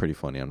actually pretty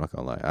funny. I'm not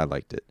gonna lie, I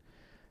liked it.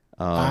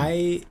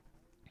 I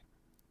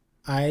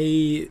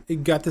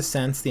got the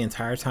sense the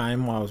entire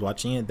time while I was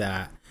watching it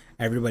that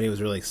everybody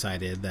was really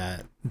excited,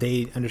 that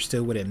they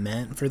understood what it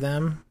meant for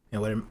them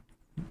and what it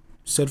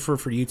stood for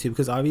YouTube,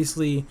 because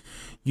obviously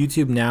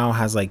YouTube now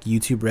has like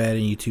YouTube Red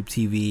and YouTube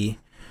TV,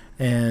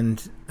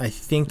 and I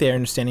think they're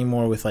understanding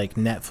more with like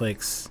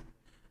Netflix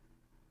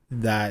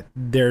that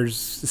there's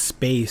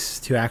space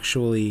to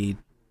actually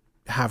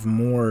have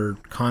more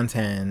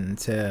content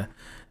to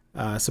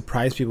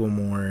surprise people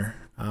more.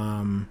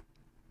 I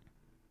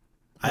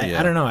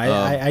don't know.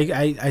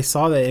 I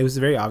saw that it was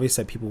very obvious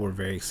that people were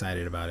very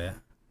excited about it.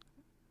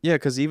 Yeah,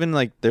 because even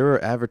like they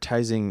were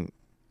advertising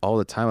all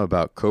the time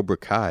about Cobra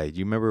Kai. Do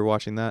you remember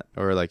watching that,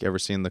 or like ever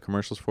seeing the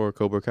commercials for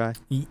Cobra Kai?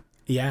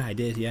 Yeah, I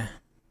did. Yeah.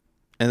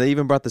 And they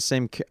even brought the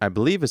same. I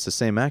believe it's the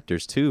same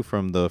actors too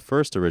from the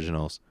first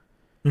originals.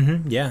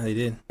 Yeah, they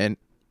did. And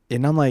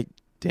I'm like,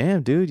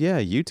 damn, dude.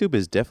 Yeah, YouTube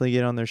is definitely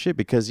getting on their shit,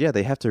 because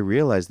they have to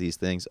realize these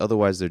things.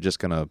 Otherwise, they're just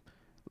gonna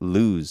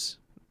lose,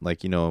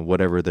 like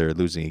whatever they're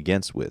losing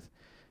against with.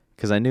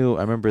 Because I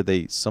remember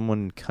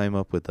someone came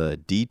up with a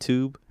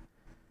DTube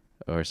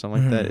or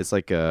something like that. It's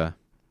like a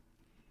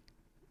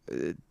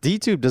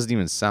DTube doesn't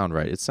even sound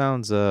right. It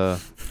sounds I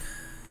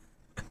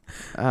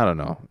don't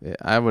know.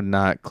 I would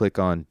not click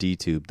on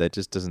DTube. That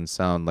just doesn't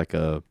sound like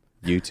a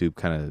YouTube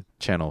kind of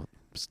channel.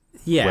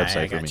 Website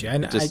I got you.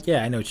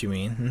 I know what you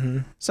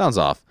mean. Sounds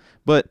off.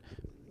 But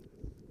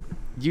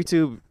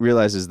YouTube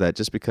realizes that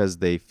just because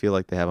they feel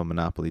like they have a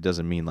monopoly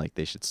doesn't mean like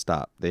they should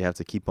stop. They have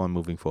to keep on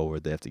moving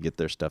forward. They have to get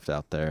their stuff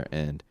out there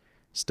and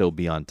still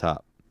be on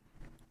top.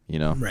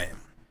 Right.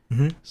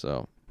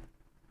 So,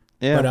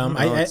 yeah. But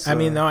I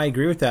mean, no, I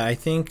agree with that. I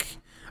think,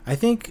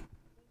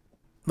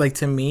 like,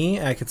 to me,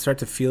 I could start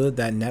to feel it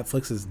that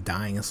Netflix is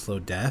dying a slow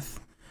death,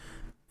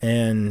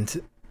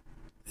 and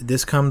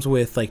this comes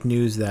with like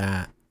news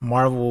that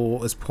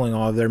Marvel is pulling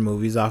all of their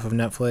movies off of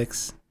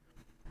Netflix.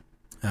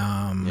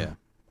 I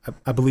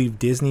believe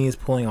Disney is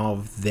pulling all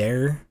of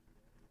their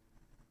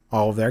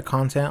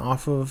content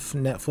off of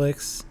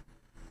Netflix.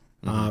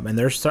 And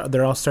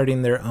they're all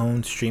starting their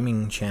own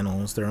streaming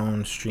channels, their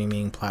own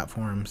streaming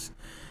platforms.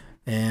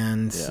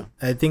 And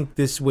I think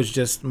this was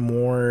just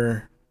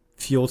more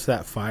fuel to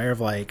that fire of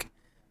like,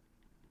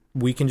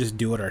 we can just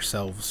do it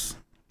ourselves.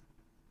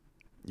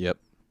 Yep.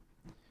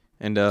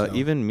 And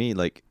even me,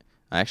 like,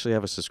 I actually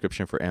have a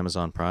subscription for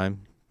Amazon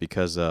Prime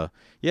because,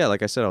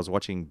 like I said, I was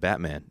watching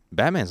Batman.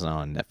 Batman's not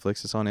on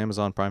Netflix. It's on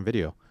Amazon Prime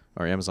Video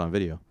or Amazon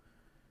Video.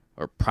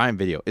 Or Prime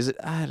Video. Is it?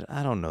 I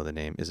don't know the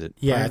name. Is it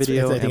Prime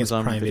Video? I think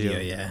Amazon it's Prime Video,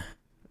 yeah.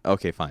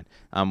 Okay, fine.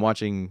 I'm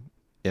watching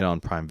it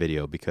on Prime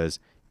Video because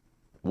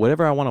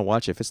whatever I want to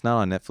watch, if it's not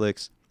on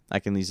Netflix, I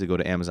can easily go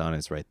to Amazon and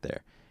it's right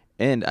there.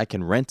 And I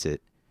can rent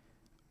it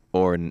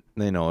or,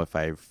 if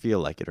I feel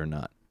like it or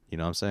not. You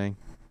know what I'm saying?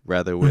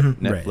 Rather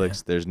with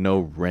Netflix, there's no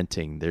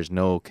renting. There's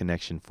no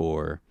connection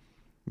for,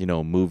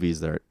 movies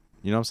that are,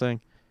 you know what I'm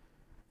saying?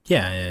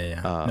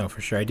 Yeah. No, for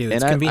sure. I do.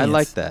 It's and convenient. I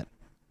like that.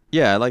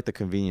 Yeah, I like the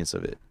convenience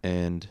of it,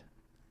 and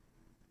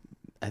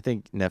I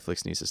think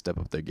Netflix needs to step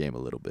up their game a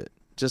little bit,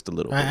 just a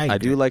little bit. I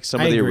do like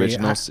some of the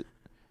originals.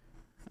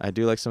 I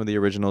do like some of the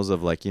originals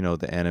of like the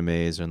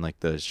animes and like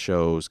the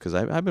shows because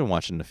I've been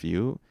watching a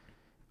few,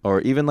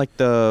 or even like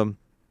the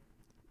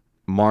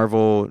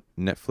Marvel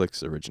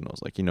Netflix originals.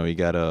 Like you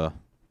got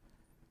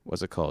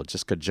what's it called?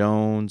 Jessica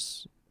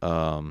Jones,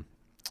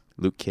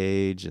 Luke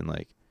Cage, and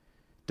like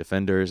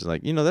Defenders.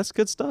 Like that's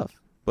good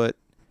stuff, but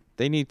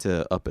they need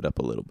to up it up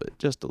a little bit,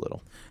 just a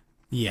little.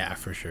 Yeah,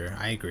 for sure.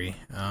 I agree.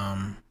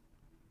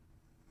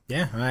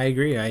 Yeah, I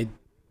agree. I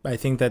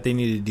think that they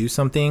need to do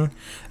something.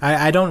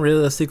 I don't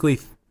realistically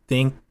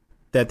think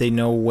that they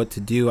know what to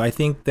do. I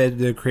think that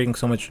they're creating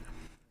so much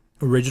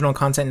original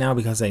content now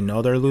because they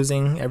know they're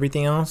losing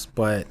everything else,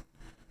 but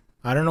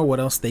I don't know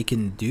what else they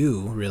can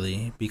do,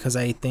 really, because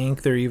I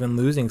think they're even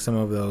losing some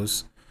of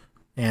those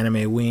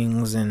Anime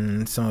Wings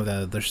and some of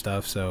that other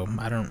stuff. So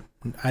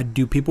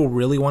do people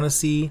really want to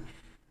see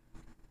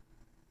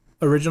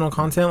original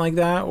content like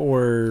that,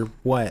 or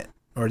what?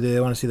 Or do they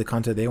want to see the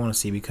content they want to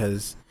see?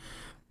 Because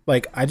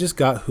like I just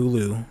got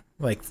Hulu.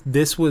 Like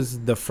this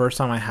was the first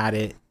time I had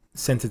it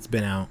since it's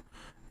been out.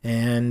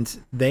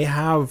 And they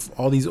have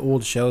all these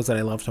old shows that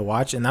I love to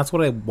watch, and that's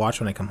what I watch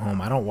when I come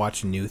home. I don't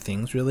watch new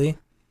things really.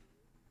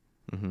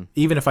 Mm-hmm.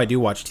 Even if I do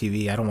watch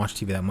TV, I don't watch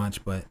TV that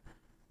much, but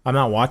I'm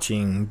not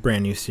watching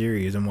brand new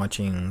series. I'm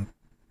watching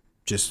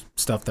just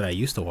stuff that I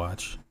used to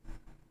watch.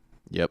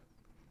 Yep.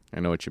 I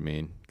know what you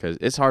mean. Because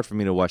it's hard for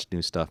me to watch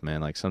new stuff, man.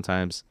 Like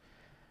sometimes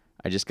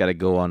I just got to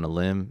go on a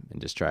limb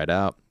and just try it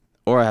out.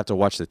 Or I have to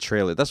watch the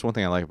trailer. That's one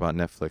thing I like about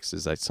Netflix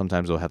is like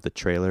sometimes they'll have the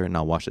trailer and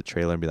I'll watch the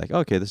trailer and be like,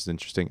 okay, this is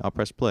interesting. I'll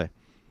press play.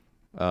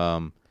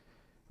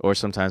 Or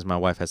sometimes my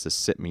wife has to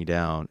sit me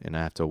down and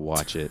I have to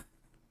watch it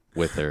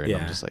with her. And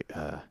I'm just like,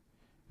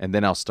 and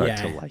then I'll start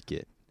to like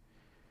it.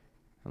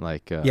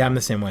 Like, I'm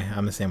the same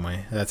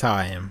way. That's how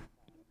I am.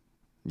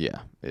 Yeah,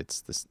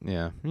 it's this.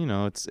 Yeah, you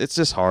know, it's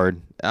just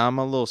hard. I'm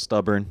a little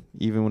stubborn,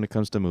 even when it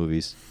comes to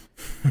movies.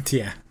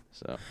 Yeah.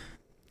 So,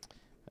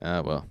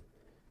 well.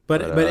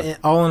 But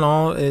all in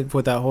all,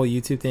 with that whole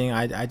YouTube thing,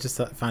 I just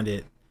found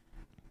it.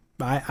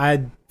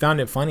 I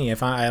found it funny.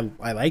 I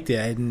liked it.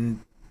 I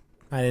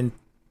didn't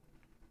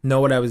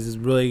know what I was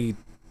really.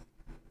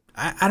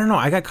 I don't know.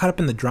 I got caught up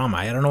in the drama.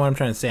 I don't know what I'm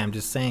trying to say. I'm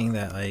just saying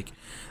that like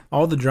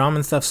all the drama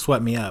and stuff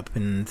swept me up,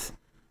 and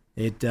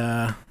it.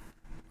 I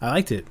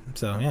liked it.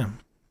 So yeah.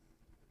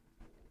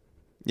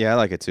 Yeah, I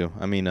like it too.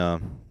 I mean,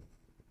 I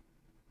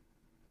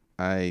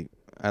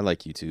like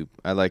YouTube.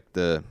 I like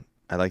the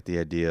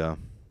idea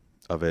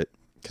of it,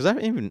 because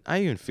I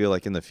even feel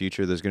like in the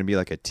future there's going to be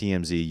like a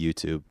TMZ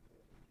YouTube.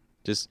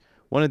 Just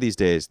one of these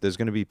days there's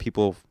going to be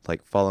people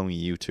like following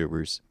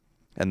YouTubers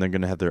and they're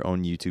going to have their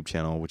own YouTube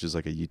channel, which is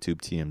like a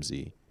YouTube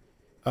TMZ.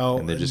 Oh,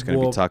 and they're just going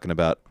to be talking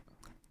about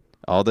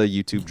all the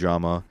YouTube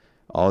drama,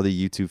 all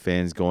the YouTube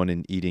fans going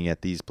and eating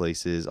at these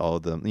places, all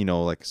of them, you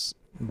know, like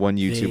one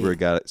YouTuber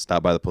got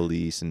stopped by the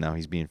police and now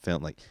he's being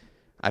filmed. Like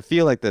I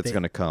feel like that's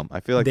going to come. I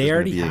feel like they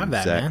already have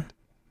that, man.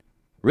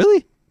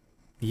 Really?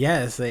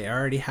 Yes, they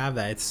already have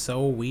that. It's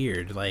so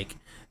weird. Like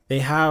they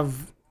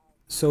have,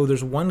 so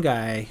there's one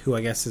guy who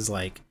I guess is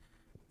like,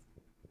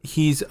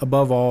 he's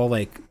above all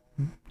like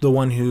the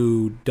one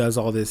who does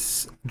all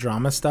this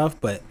drama stuff,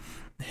 but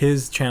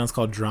his channel's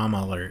called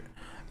Drama Alert,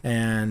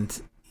 and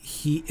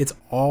it's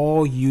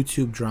all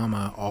YouTube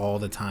drama all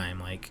the time.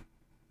 Like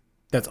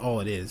that's all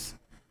it is.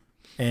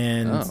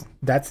 And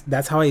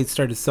that's how I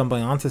started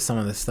stumbling onto some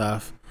of this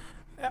stuff.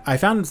 I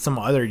found some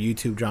other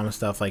YouTube drama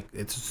stuff, like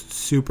it's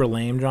super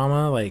lame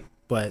drama, like,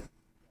 but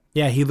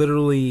yeah, he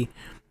literally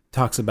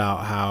talks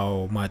about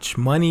how much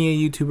money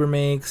a YouTuber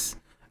makes.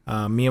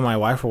 Me and my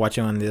wife were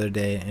watching one the other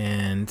day,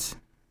 and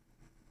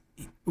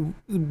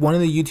one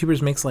of the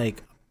YouTubers makes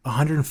like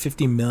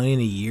 150 million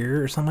a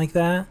year or something like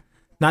that.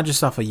 Not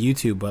just off of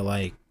YouTube, but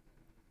like,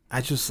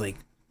 I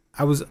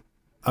was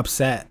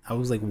upset. I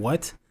was like,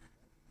 what?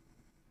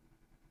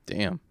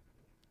 Damn.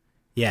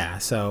 Yeah,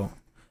 so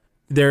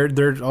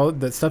they're all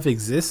that stuff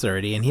exists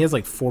already, and he has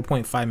like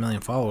 4.5 million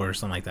followers or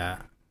something like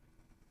that.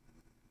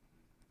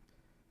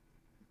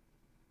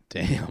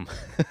 Damn.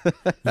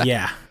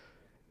 Yeah.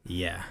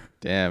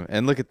 Damn.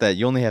 And look at that.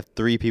 You only have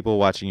 3 people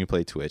watching you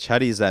play Twitch. How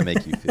does that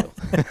make you feel?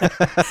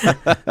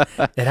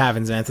 It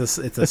happens, man. It's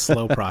a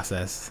slow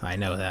process. I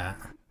know that.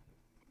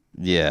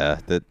 Yeah,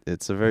 that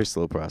it's a very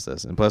slow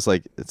process. And plus,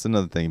 like, it's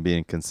another thing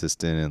being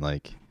consistent and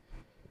like,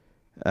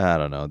 I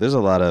don't know. There's a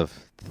lot of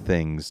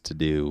things to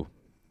do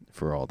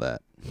for all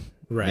that.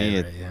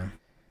 Right, yeah.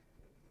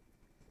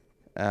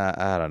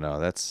 I don't know.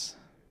 That's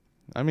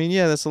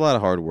a lot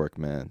of hard work,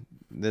 man.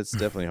 That's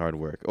definitely hard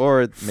work.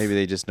 Or maybe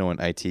they just know an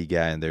IT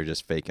guy and they're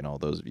just faking all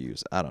those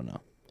views. I don't know.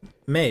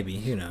 Maybe.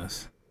 Who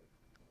knows?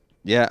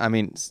 Yeah, I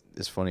mean,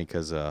 it's funny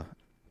because,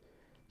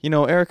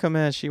 Erica,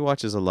 man, she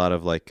watches a lot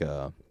of, like,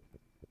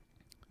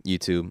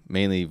 YouTube,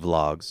 mainly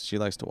vlogs. She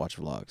likes to watch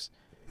vlogs.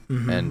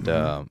 Mm-hmm. And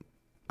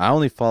I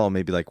only follow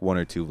maybe, like, 1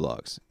 or 2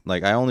 vlogs.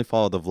 Like, I only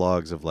follow the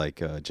vlogs of,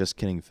 like, Just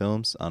Kidding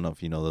Films. I don't know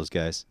if you know those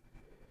guys.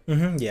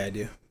 Mm-hmm. Yeah, I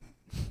do.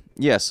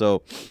 Yeah,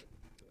 so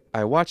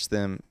I watched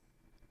them.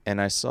 And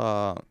I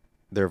saw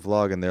their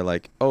vlog, and they're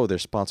like, oh, they're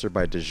sponsored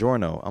by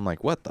DiGiorno. I'm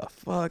like, what the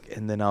fuck?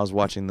 And then I was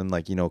watching them,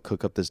 like,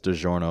 cook up this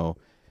DiGiorno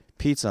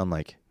pizza. I'm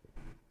like,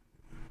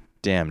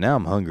 damn, now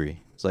I'm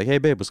hungry. It's like, hey,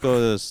 babe, let's go to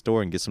the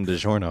store and get some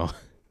DiGiorno.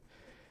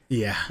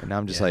 Yeah. And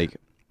I'm just like,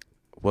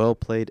 well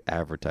played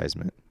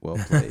advertisement. Well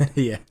played.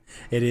 Yeah,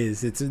 it is.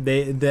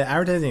 The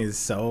advertising is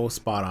so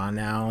spot on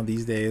now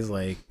these days.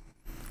 Like,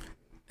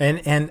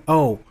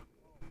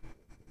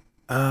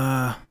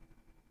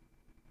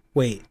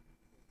 wait.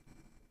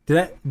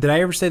 Did I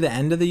ever say the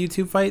end of the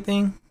YouTube fight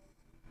thing?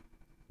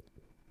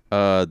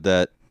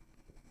 That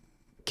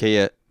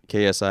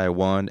KSI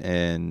won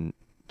and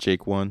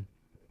Jake won.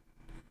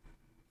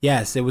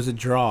 Yes, it was a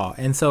draw,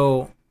 and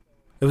so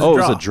it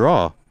was a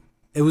draw.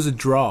 It was a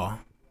draw.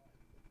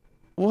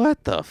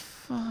 What the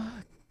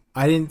fuck?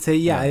 I didn't say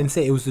I didn't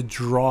say it was a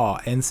draw,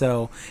 and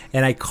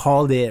I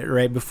called it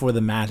right before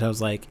the match. I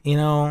was like,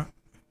 I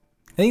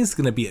think it's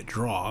gonna be a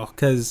draw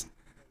because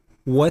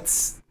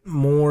what's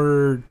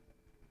more?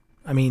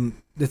 I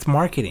mean, it's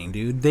marketing,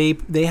 dude.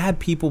 They had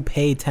people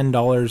pay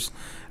 $10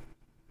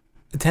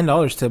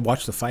 to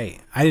watch the fight.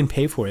 I didn't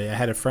pay for it. I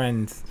had a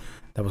friend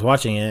that was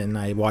watching it, and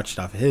I watched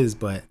off of his.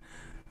 But,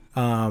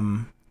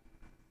 $10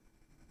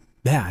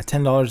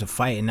 a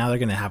fight, and now they're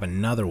gonna have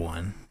another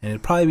one, and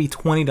it'll probably be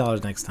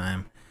 $20 next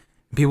time.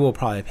 People will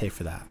probably pay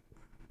for that.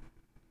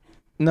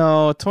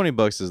 No,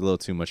 $20 is a little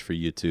too much for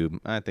YouTube.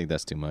 I think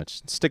that's too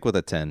much. Stick with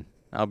a 10.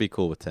 I'll be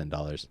cool with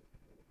 $10.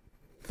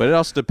 But it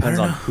also depends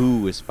on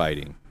who is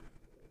fighting.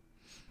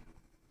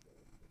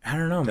 I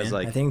don't know, man.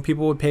 I think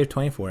people would pay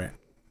 20 for it.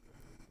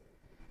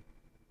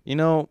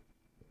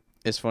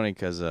 It's funny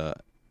because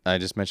I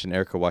just mentioned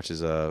Erica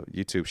watches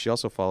YouTube. She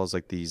also follows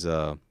like these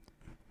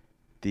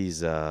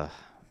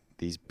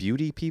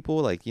beauty people,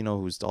 like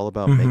who's all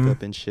about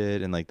makeup and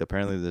shit, and like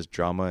apparently there's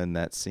drama in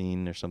that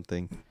scene or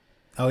something.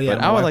 Oh yeah,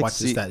 I would like to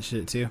see that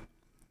shit too.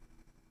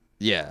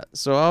 Yeah,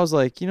 so I was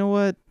like, you know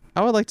what?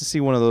 I would like to see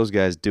one of those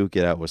guys duke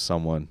it out with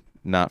someone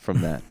not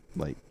from that,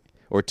 like,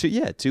 or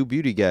two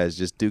beauty guys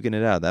just duking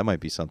it out. That might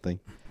be something.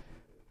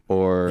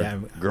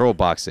 Or girl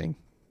boxing,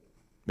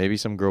 maybe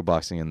some girl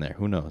boxing in there.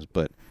 Who knows?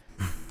 But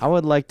I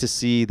would like to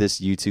see this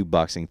YouTube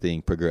boxing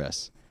thing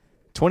progress.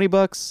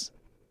 $20,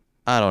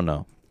 I don't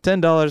know.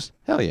 $10,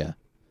 hell yeah,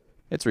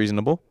 it's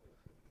reasonable.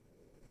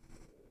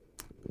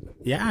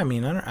 Yeah, I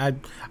mean,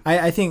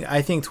 I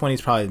think 20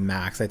 is probably the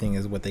max. I think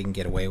is what they can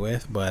get away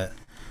with. But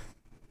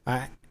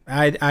I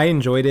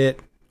enjoyed it.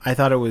 I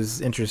thought it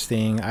was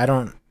interesting. I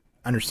don't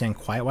understand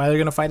quite why they're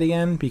gonna fight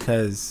again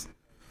because,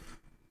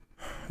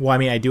 well, I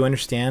mean, I do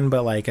understand,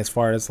 but like as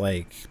far as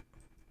like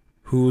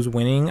who's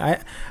winning, I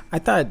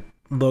thought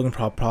Logan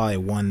Paul probably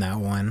won that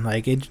one.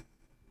 Like it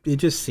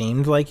just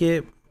seemed like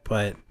it,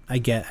 but I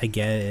get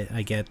it.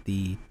 I get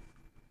the,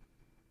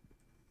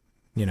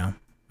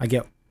 I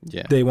get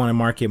they want to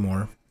market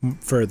more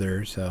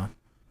further. So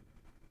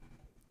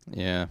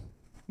yeah,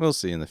 we'll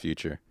see in the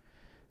future.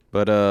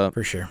 But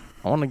for sure,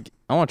 I want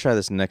to try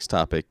this next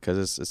topic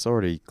because it's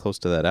already close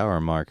to that hour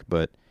mark.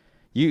 But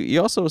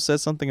you also said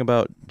something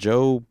about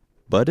Joe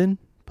Budden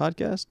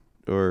podcast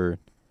or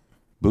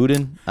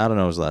Budden. I don't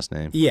know his last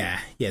name. Yeah,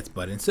 it's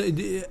Budden. So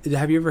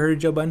have you ever heard of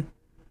Joe Budden?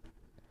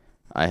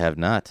 I have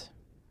not.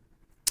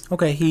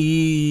 Okay,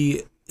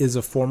 he is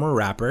a former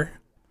rapper.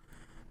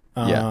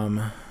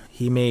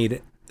 He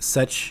made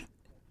such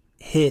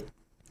hit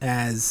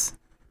as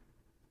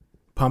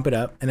Pump It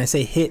Up, and I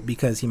say hit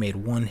because he made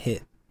one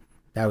hit.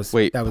 That was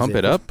Pump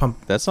It Up?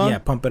 That song? Yeah,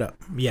 Pump It Up.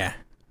 Yeah.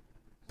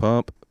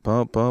 Pump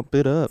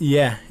it up.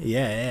 Yeah,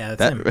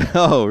 that's him.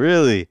 Oh,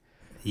 really?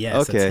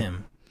 Yes, okay. That's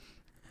him.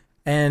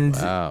 And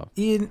wow.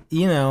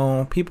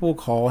 People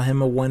call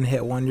him a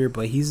one-hit wonder,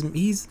 but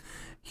he's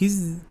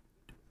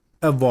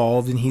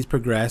evolved and he's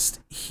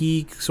progressed.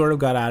 He sort of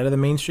got out of the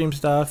mainstream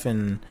stuff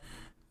and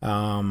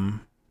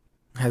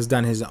has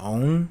done his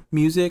own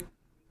music.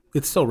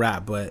 It's still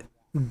rap, but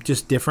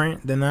just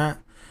different than that.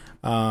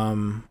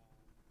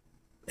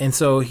 And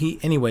so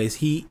he's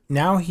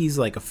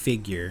like a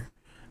figure.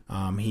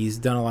 He's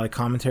done a lot of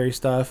commentary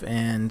stuff,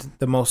 and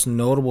the most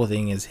notable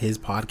thing is his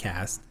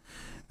podcast.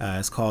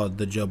 It's called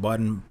the Joe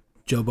Budden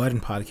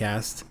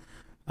Podcast.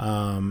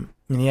 And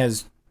he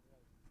has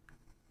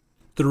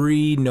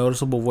 3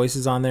 noticeable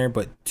voices on there,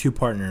 but 2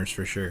 partners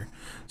for sure.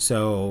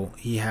 So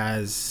he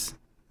has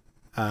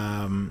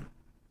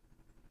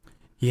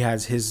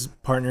his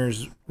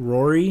partners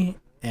Rory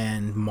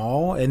and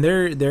Maul, and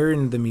they're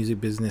in the music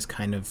business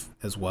kind of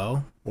as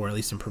well, or at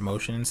least in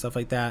promotion and stuff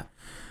like that.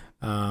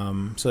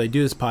 So they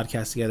do this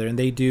podcast together, and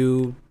they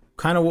do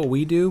kind of what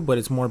we do, but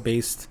it's more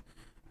based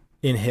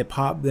in hip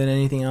hop than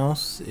anything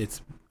else.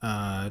 It's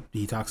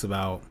he talks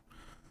about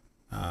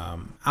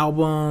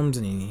albums,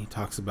 and he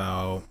talks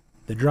about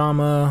the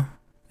drama,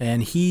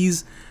 and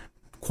he's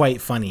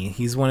quite funny.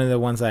 He's one of the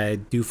ones I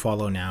do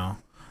follow now.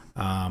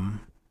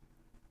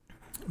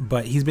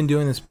 But he's been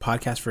doing this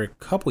podcast for a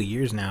couple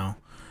years now,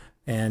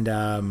 and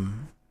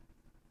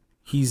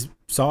he's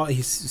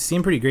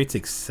seen pretty great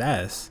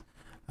success.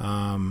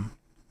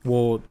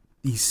 Well,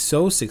 he's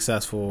so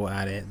successful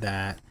at it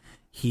that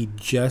he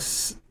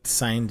just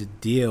signed a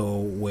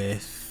deal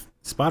with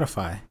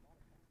Spotify,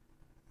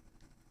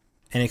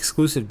 an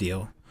exclusive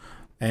deal.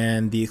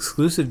 And the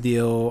exclusive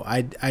deal,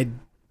 I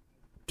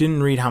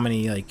didn't read how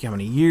many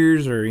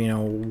years or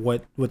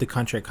what the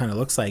contract kind of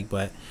looks like,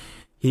 but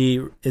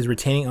he is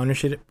retaining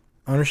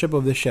ownership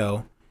of the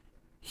show.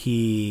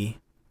 He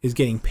is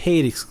getting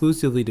paid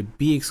exclusively to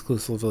be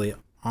exclusively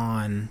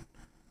on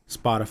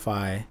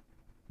Spotify.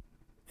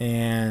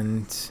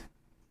 And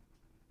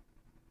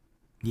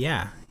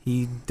yeah,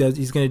 he's going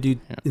to do,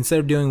 instead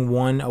of doing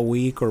one a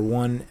week or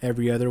one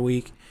every other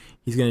week,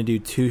 he's going to do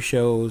 2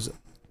 shows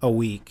a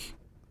week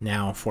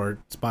now for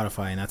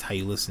Spotify, and that's how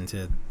you listen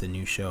to the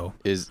new show.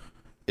 Is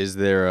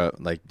there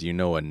do you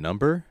know a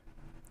number?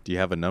 Do you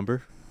have a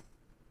number?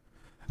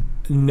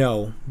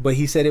 No, but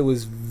he said it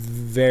was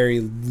very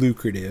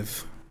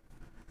lucrative.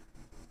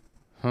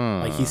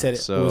 Like he said,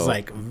 it was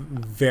like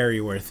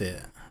very worth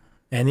it.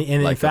 And like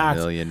in fact,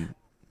 $1 million,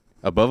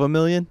 above $1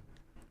 million.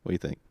 What do you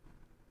think?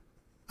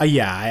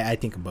 Yeah, I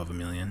think above $1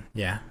 million.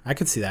 Yeah, I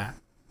could see that.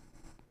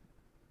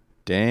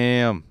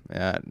 Damn,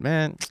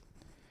 man,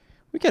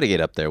 we gotta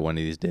get up there one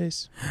of these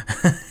days.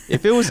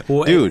 If it was,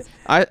 Well, dude,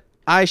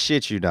 I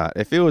shit you not.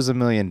 If it was $1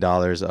 million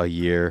a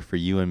year for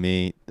you and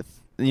me,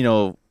 you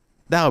know,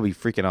 that would be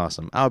freaking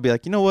awesome. I would be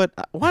like, you know what?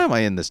 Why am I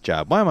in this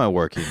job? Why am I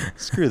working?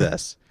 Screw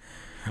this.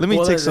 Let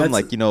me take some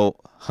like, you know,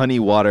 honey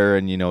water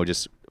and, you know,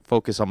 just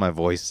focus on my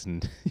voice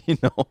and, you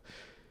know,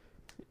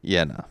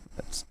 yeah, no,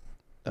 that's,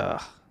 I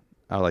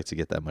would like to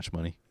get that much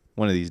money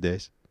one of these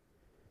days.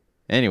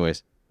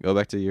 Anyways, go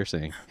back to your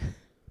saying.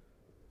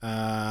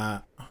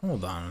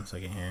 Hold on one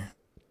second here.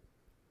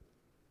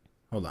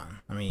 Hold on.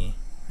 I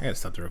gotta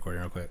stop the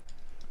recording real quick.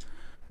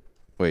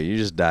 Wait, you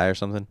just die or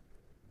something?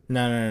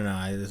 No.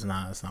 That's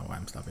not why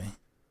I'm stopping.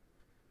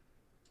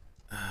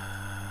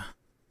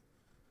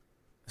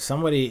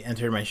 Somebody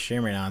entered my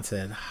stream right now and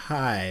said,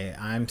 "Hi,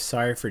 I'm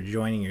sorry for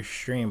joining your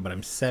stream, but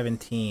I'm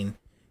 17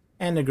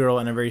 and a girl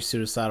and I'm very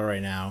suicidal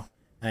right now.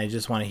 And I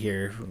just want to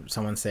hear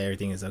someone say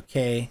everything is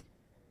okay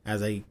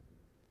as I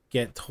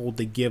get told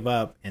to give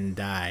up and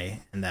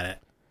die and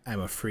that I'm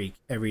a freak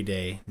every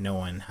day. No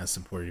one has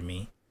supported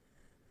me."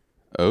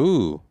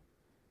 Oh,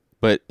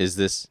 but is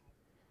this?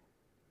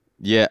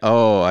 Yeah.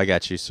 Oh, I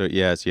got you. So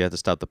yeah, so you have to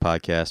stop the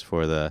podcast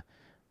for the.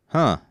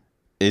 Huh?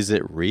 Is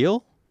it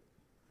real?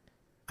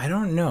 I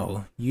don't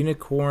know.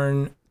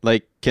 Unicorn.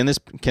 Like, can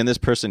this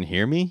person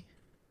hear me?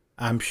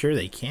 I'm sure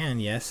they can.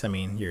 Yes. I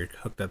mean, you're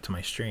hooked up to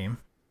my stream.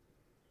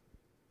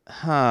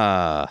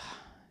 Huh.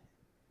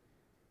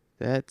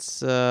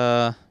 That's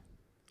I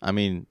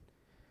mean.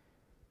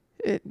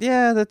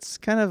 Yeah, that's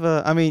kind of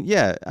a. I mean,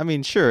 yeah. I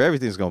mean, sure,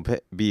 everything's gonna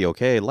be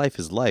okay. Life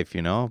is life,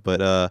 you know.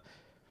 But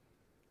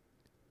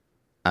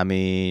I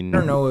mean, I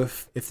don't know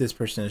if this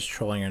person is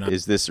trolling or not.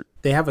 Is this?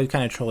 They have a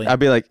kind of trolling. I'd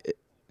be like,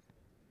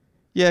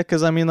 yeah,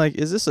 because I mean, like,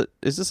 is this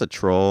a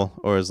troll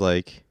or is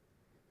like?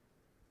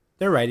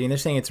 They're writing. They're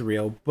saying it's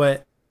real,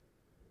 but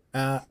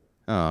oh,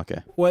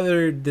 okay.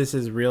 Whether this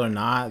is real or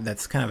not,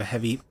 that's kind of a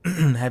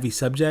heavy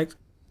subject.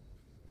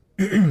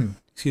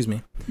 Excuse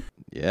me.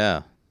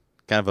 Yeah,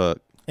 kind of a.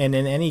 And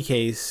in any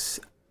case,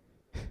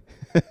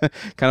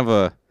 kind of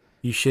a.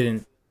 You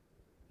shouldn't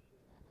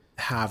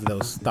have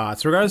those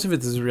thoughts, regardless if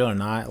it's real or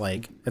not.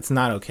 Like, it's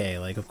not okay.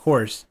 Like, of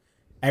course,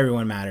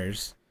 everyone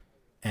matters,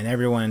 and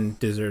everyone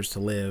deserves to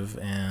live.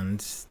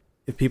 And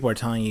if people are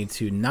telling you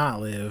to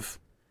not live,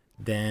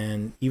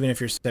 then even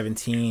if you're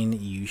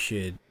 17, you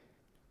should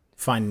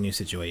find a new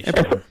situation.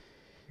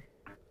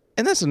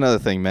 And that's another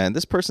thing, man.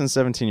 This person's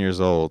 17 years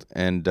old,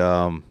 and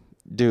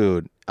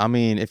dude, I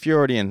mean, if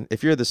you're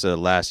this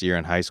last year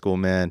in high school,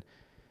 man,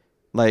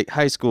 like,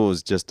 high school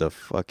is just a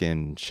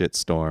fucking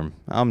shitstorm.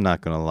 I'm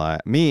not gonna lie.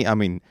 I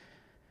mean,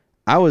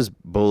 I was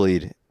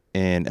bullied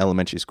in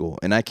elementary school,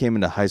 and I came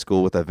into high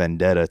school with a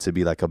vendetta to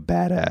be like a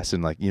badass,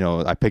 and like, you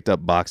know, I picked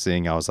up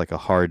boxing. I was like a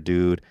hard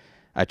dude.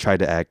 I tried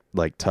to act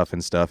like tough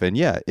and stuff, and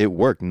yeah, it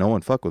worked. No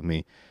one fucked with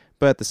me,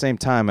 but at the same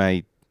time,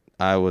 I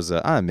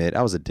admit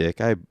I was a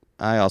dick.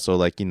 I also,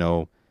 like, you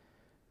know,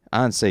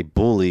 I don't say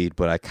bullied,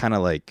 but I kind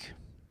of like,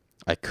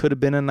 I could have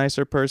been a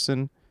nicer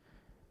person,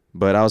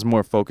 but I was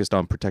more focused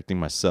on protecting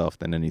myself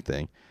than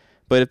anything.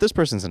 But if this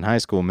person's in high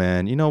school,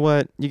 man, you know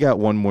what? You got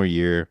one more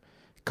year.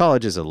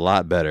 College is a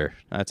lot better.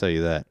 I tell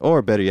you that.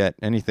 Or better yet,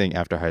 anything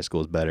after high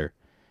school is better.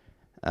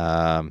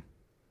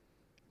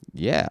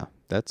 Yeah,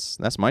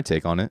 that's my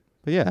take on it.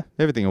 But yeah,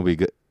 everything will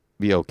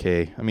be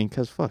okay. I mean,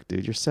 cause fuck,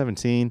 dude, you're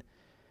 17.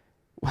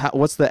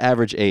 What's the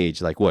average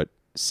age? Like what?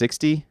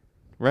 60,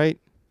 right?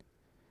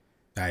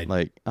 I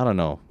don't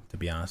know, to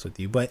be honest with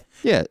you, but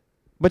yeah.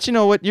 But you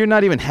know what? You're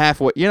not even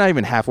halfway. You're not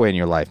even halfway in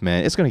your life,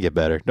 man. It's gonna get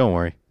better. Don't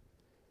worry.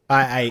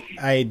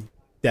 I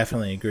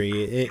definitely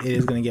agree. It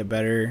is gonna get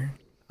better.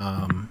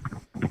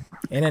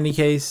 In any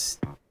case,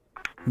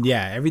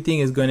 yeah, everything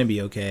is going to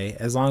be okay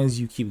as long as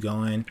you keep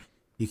going.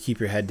 You keep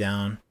your head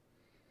down,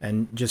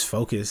 and just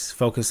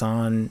focus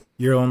on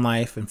your own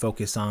life and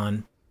focus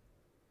on,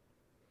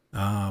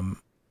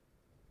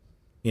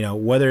 you know,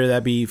 whether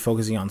that be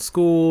focusing on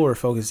school or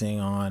focusing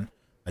on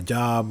a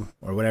job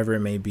or whatever it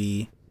may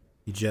be.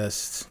 You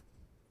just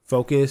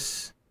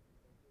focus,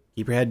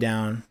 keep your head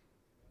down,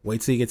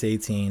 wait till you get to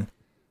 18,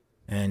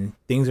 and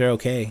things are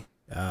okay.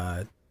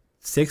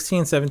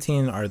 16,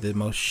 17 are the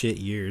most shit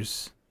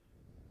years.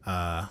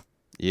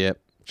 Yep,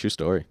 true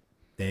story.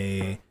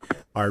 They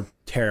are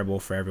terrible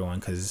for everyone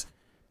because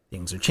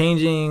things are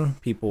changing,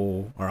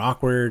 people are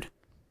awkward.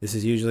 This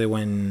is usually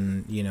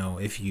when, you know,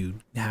 if you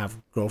have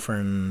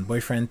girlfriend,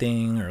 boyfriend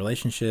thing or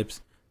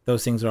relationships,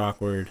 those things are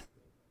awkward.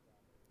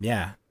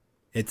 Yeah,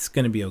 it's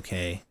going to be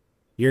okay.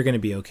 You're going to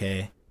be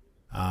okay.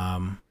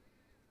 But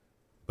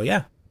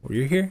yeah,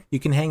 you're here. You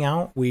can hang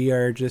out. We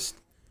are just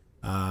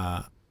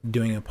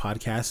doing a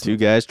podcast. Two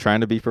guys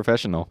trying to be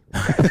professional.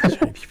 Trying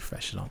to be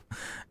professional.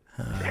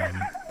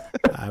 I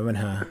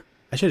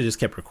should have just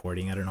kept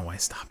recording. I don't know why I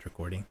stopped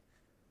recording.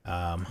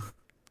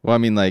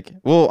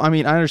 Well, I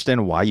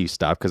understand why you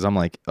stopped because I'm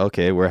like,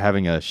 okay, we're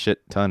having a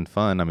shit ton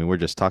fun. I mean, we're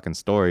just talking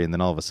story, and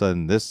then all of a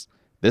sudden this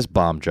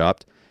bomb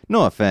dropped.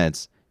 No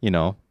offense,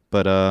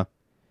 but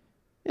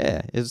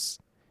yeah, it's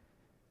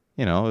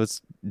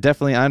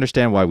definitely. I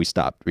understand why we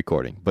stopped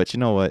recording, but you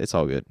know what? It's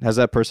all good. Has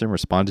that person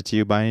responded to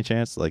you by any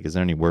chance? Like, is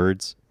there any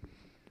words?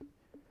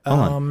 Hold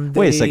on.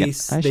 Wait a second.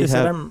 I should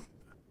have.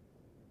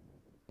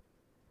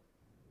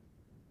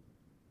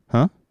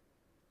 Huh?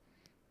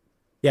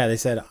 Yeah, they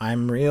said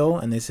I'm real,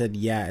 and they said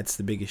yeah, it's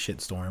the biggest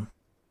shitstorm.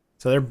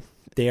 So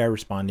they are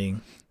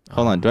responding.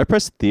 Hold on. Do I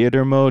press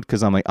theater mode?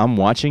 Because I'm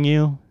watching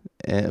you.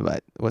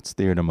 But what's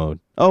theater mode?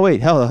 Oh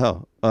wait,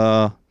 hell.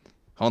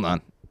 Hold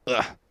on.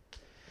 Ugh.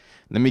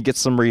 Let me get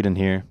some reading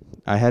here.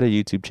 I had a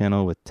YouTube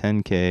channel with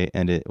 10K,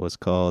 and it was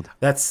called.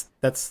 That's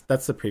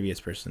the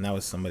previous person. That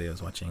was somebody I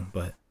was watching,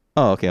 but.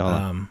 Oh, okay. Hold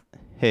on.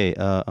 Hey,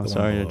 I'm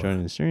sorry you're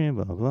joining the stream.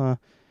 Blah blah.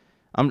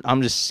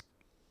 I'm just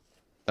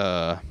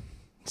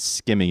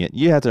skimming it.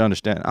 You have to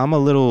understand. I'm a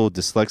little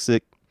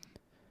dyslexic.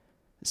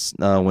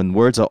 When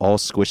words are all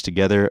squished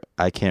together,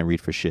 I can't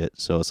read for shit.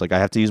 So it's like I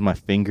have to use my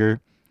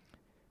finger.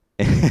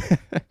 Sorry,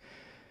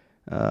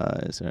 no,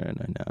 I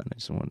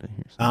just wanted to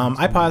hear.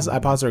 I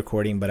paused the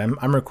recording, but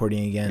I'm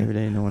recording again. Every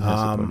day, no one has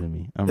supported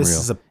me. This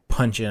is a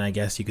punch-in, I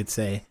guess you could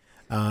say.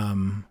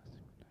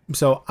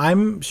 So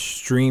I'm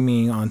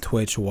streaming on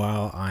Twitch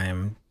while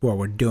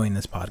we're doing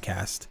this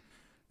podcast.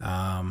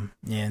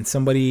 And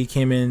somebody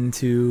came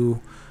into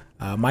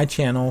my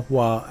channel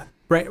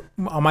right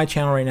on my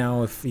channel right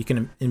now. If you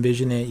can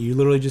envision it, you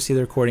literally just see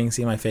the recording,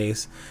 see my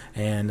face,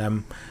 and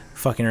I'm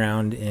fucking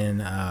around in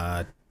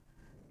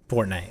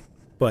Fortnite.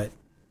 But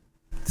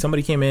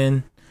somebody came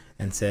in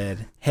and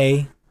said,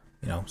 "Hey,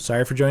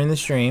 sorry for joining the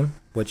stream,"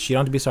 which you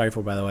don't have to be sorry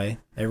for, by the way.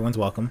 Everyone's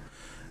welcome.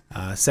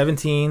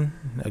 17,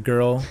 a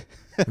girl,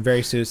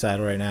 very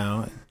suicidal right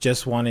now.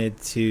 Just wanted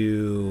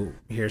to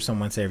hear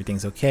someone say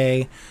everything's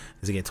okay,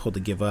 as I get told to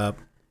give up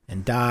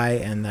and die,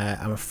 and that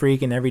I'm a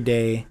freak and every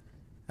day,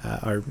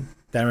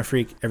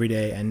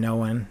 and no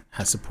one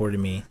has supported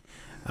me.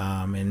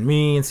 And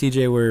me and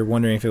CJ were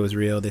wondering if it was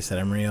real. They said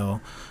I'm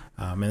real,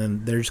 and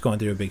then they're just going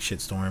through a big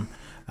shitstorm.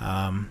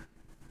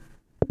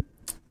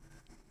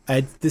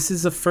 This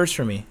is a first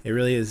for me. It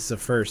really is a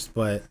first,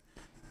 but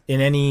in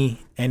any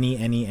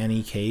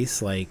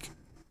case, like,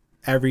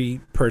 every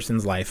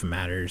person's life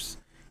matters.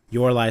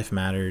 Your life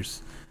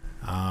matters.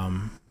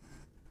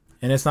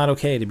 And it's not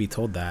okay to be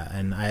told that.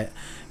 And I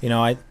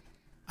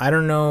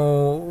don't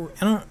know.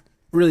 I don't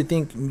really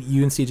think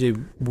you and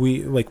CJ,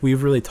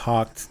 we've really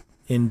talked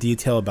in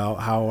detail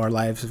about how our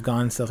lives have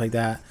gone, stuff like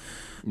that.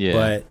 Yeah.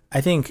 But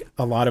I think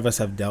a lot of us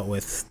have dealt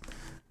with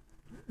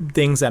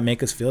things that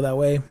make us feel that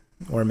way,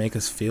 or make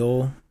us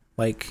feel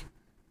like,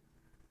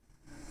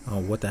 oh,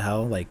 what the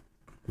hell? Like,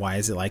 why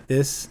is it like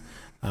this?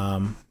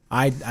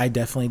 I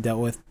definitely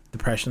dealt with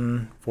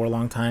depression for a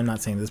long time.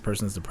 Not saying this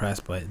person's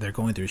depressed, but they're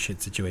going through a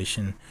shit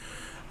situation.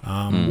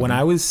 When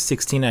I was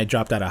 16, I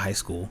dropped out of high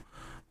school.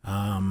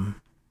 And,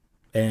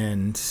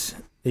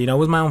 it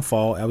was my own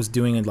fault. I was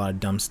doing a lot of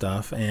dumb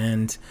stuff.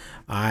 And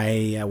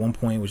I, at one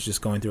point, was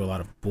just going through a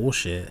lot of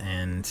bullshit.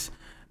 And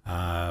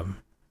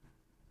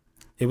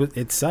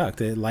it sucked.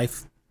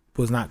 Life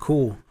was not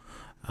cool.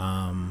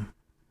 To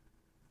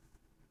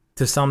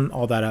sum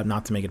all that up,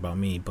 not to make it about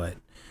me, but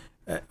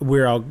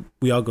we all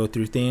go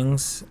through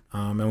things,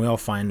 and we all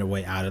find a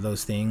way out of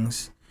those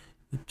things.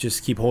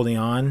 Just keep holding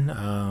on,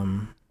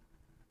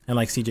 and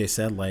like CJ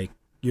said, like,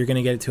 you're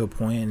gonna get to a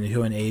point and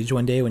to an age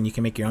one day when you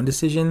can make your own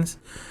decisions,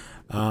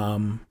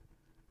 and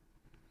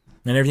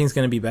everything's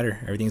gonna be better.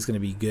 Everything's gonna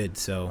be good.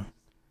 So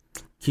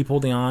keep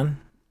holding on.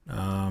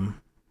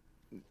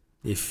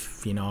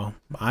 If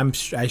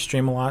I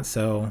stream a lot,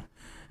 so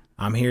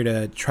I'm here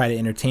to try to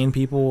entertain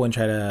people and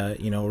try to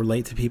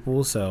relate to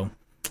people. So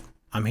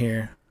I'm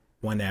here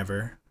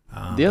whenever.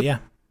 The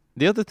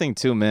other thing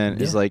too, man,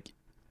 is like,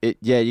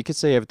 you could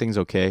say everything's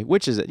okay,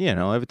 which is,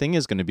 everything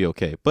is going to be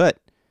okay, but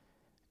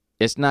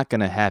it's not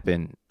going to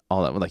happen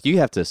all that. Like, you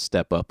have to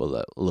step up a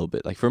little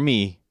bit. Like, for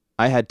me,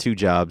 I had 2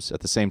 jobs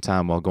at the same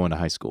time while going to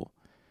high school.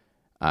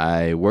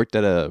 I worked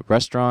at a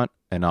restaurant,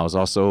 and I was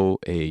also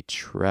a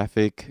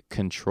traffic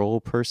control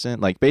person.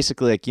 Like,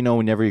 basically, like,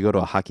 whenever you go to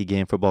a hockey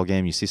game, football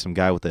game, you see some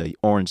guy with an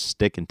orange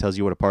stick and tells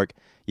you where to park.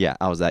 Yeah,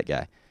 I was that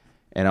guy.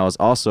 And I was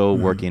also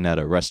working at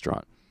a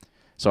restaurant.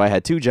 So I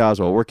had 2 jobs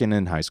while working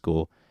in high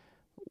school,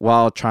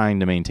 while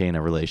trying to maintain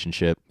a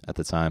relationship at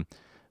the time.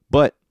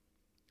 But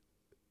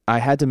I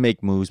had to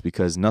make moves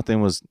because nothing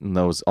was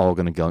all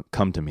going to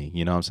come to me.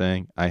 You know what I'm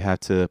saying? I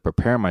had to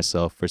prepare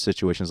myself for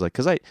situations like,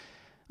 because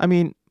I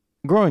mean,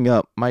 growing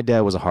up, my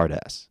dad was a hard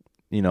ass.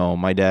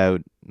 My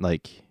dad,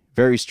 like,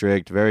 very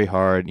strict, very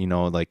hard,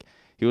 like,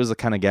 he was the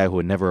kind of guy who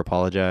would never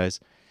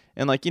apologize.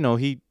 And, like,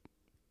 he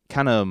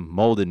kind of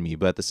molded me,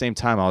 but at the same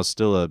time, I was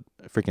still a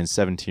freaking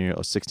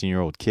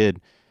 16-year-old kid.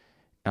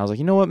 And I was like,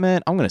 you know what,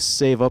 man, I'm going to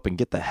save up and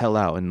get the hell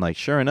out. And, like,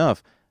 sure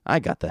enough, I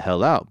got the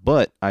hell out,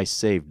 but I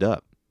saved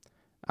up.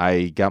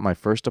 I got my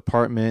first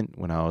apartment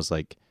when I was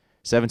like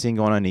 17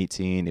 going on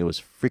 18. It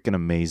was freaking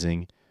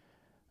amazing.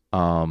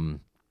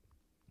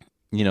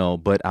 you know,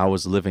 but I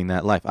was living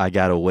that life. I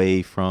got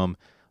away from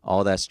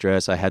all that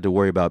stress. I had to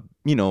worry about,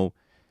 you know,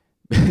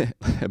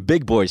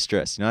 big boy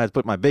stress. You know, I had to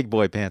put my big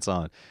boy pants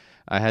on.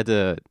 I had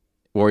to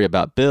worry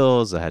about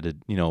bills. I had to,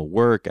 you know,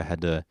 work. I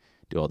had to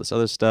do all this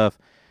other stuff.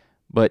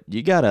 But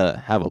you got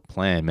to have a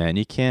plan, man.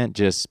 You can't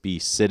just be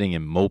sitting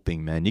and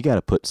moping, man. You got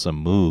to put some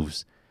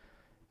moves.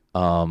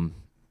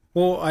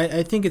 Well,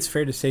 I think it's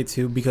fair to say,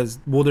 too, because,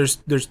 well, there's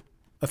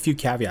a few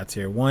caveats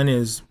here. One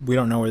is we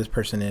don't know where this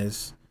person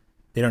is.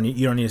 You don't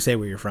need to say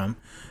where you're from.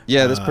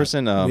 Yeah, this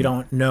person. We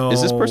don't know.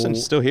 Is this person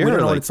still here? We don't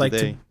or know like, what it's like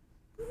they... to.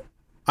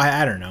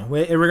 I don't know.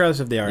 Regardless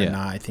if they are Yeah. or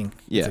not, I think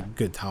Yeah. it's a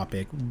good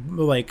topic.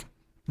 Like,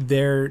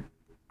 they're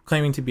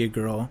claiming to be a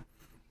girl.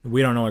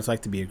 We don't know what it's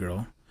like to be a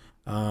girl.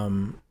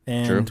 And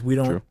True, we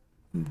don't true.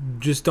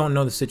 just don't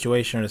know the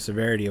situation or the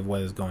severity of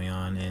what is going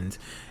on. And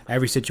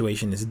every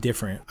situation is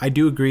different. I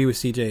do agree with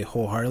CJ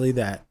wholeheartedly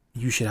that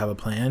you should have a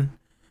plan,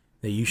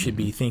 that you should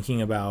be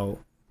thinking about,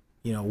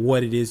 you know,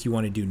 what it is you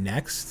want to do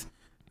next.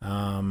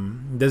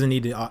 It doesn't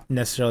need to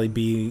necessarily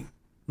be,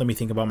 let me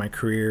think about my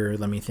career.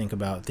 Let me think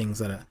about things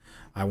that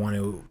I want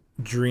to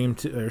dream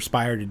to or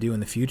aspire to do in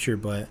the future.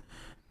 But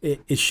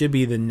it should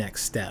be the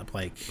next step.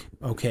 Like,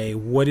 okay,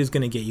 what is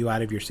going to get you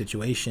out of your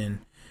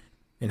situation,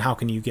 and how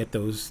can you get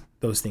those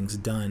things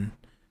done?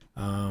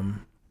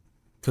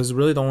 Because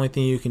really the only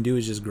thing you can do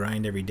is just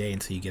grind every day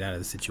until you get out of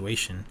the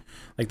situation.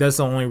 Like, that's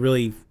the only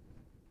really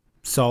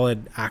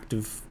solid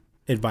active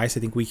advice I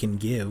think we can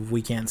give.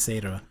 We can't say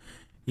to,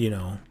 you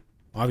know,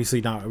 obviously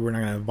we're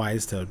not going to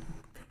advise to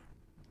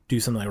do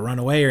something like run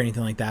away or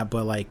anything like that,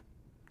 but like,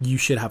 you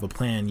should have a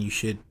plan. You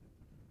should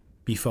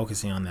be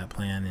focusing on that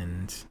plan.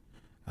 And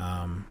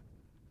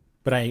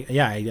but I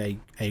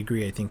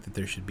agree. I think that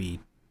there should be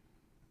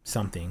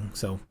something.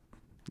 So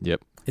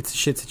Yep. it's a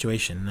shit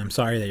situation, and I'm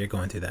sorry that you're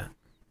going through that.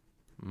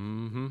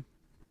 Mm-hmm.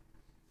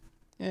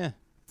 Yeah.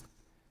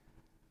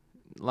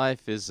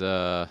 Life is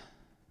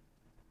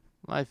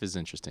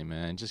interesting,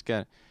 man.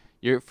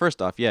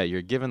 First off, yeah,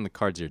 you're given the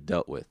cards you're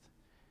dealt with.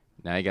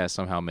 Now you gotta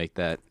somehow make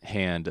that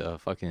hand a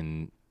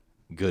fucking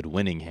good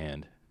winning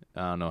hand.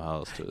 I don't know how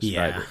else to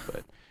describe it,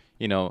 but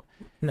you know.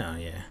 No,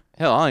 yeah.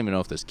 Hell, I don't even know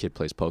if this kid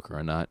plays poker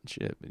or not.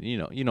 Shit, but you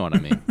know what I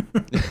mean.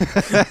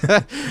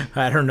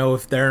 I don't know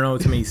if there are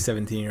too many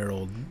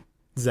 17-year-olds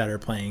that are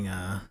playing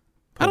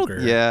poker.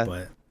 Yeah.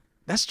 But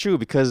That's true,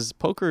 because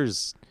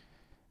poker's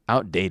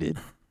outdated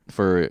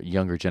for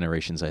younger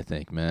generations, I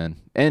think, man.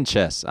 And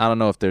chess. I don't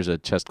know if there's a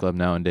chess club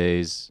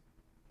nowadays,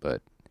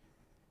 but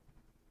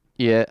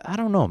yeah, I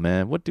don't know,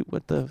 man. What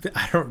the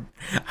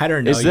I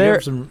don't know. Is You there-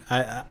 have some,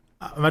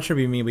 I'm not sure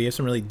if you mean, but you have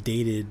some really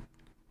dated.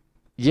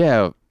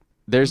 Yeah,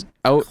 there's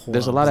a lot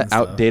Clubs of and stuff.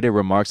 outdated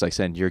remarks, like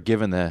saying you're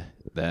given the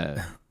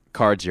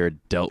cards you're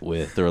dealt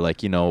with, or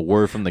like, you know,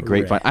 word from the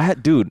grapevine.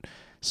 Right.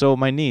 So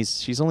my niece,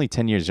 she's only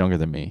 10 years younger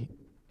than me,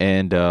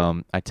 and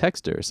I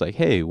text her. It's like,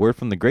 hey, word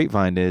from the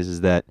grapevine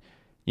is that,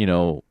 you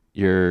know,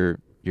 you're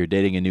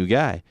dating a new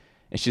guy,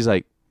 and she's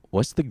like,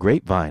 what's the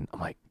grapevine? I'm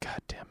like,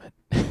 God damn it.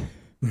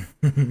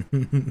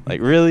 Like,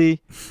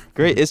 really?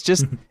 Great. It's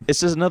just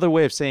another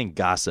way of saying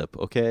gossip,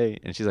 okay?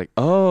 And she's like,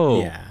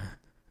 oh. Yeah.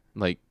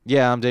 Like,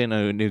 yeah, I'm dating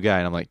a new guy,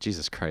 and I'm like,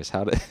 Jesus Christ,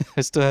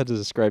 I still had to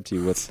describe to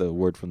you what the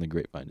word from the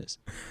grapevine is.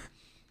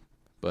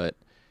 But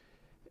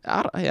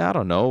I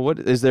don't know. What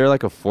is there,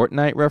 like a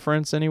Fortnite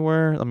reference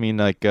anywhere? I mean,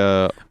 like,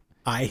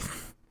 I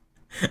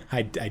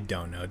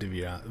don't know, to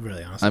be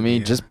really honest. I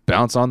mean, just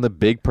bounce on the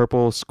big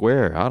purple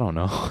square. I don't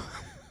know.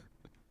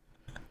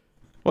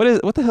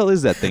 What the hell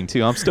is that thing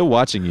too? I'm still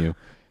watching you.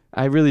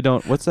 I really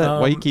don't. What's that?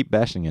 Why you keep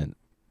bashing it?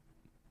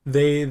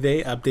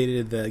 They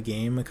updated the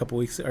game a couple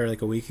weeks or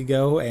like a week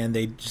ago, and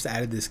they just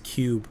added this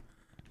cube,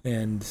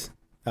 and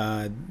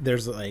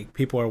there's like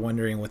people are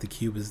wondering what the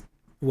cube is,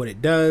 what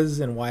it does,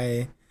 and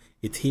why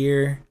it's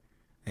here,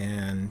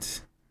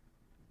 and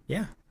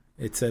yeah,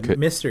 it's a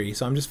mystery.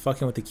 So I'm just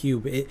fucking with the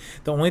cube. The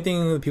only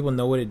thing that people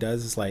know what it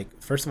does is,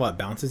 like, first of all, it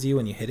bounces you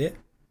when you hit it,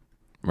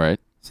 Right.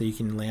 so you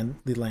can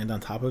land on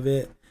top of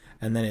it,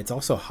 and then it's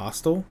also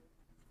hostile.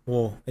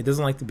 Well, it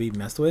doesn't like to be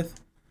messed with,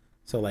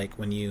 so like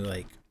when you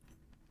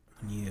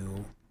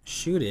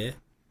shoot it,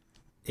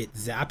 it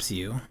zaps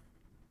you.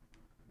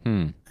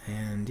 And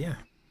yeah.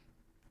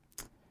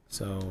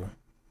 So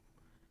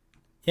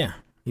yeah,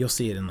 you'll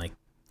see it in like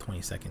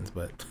 20 seconds,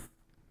 but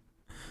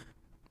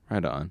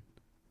Right on.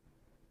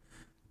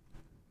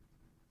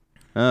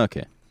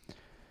 Okay.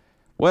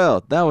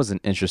 Well, that was an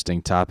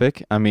interesting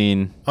topic. I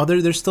mean, oh,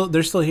 they're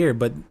still here,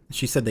 but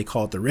she said they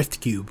call it the Rift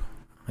Cube.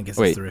 I guess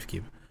Wait. it's the Rift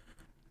Cube.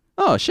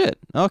 oh shit.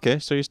 Okay,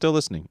 so you're still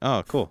listening.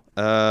 Oh, cool.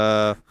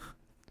 I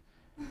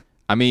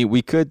mean,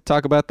 we could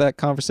talk about that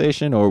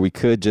conversation, or we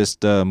could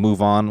just move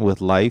on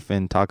with life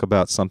and talk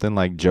about something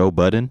like Joe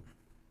Budden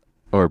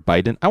or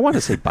Biden. I want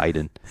to say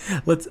Biden.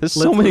 There's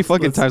so many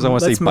fucking times I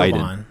want to say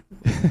Biden.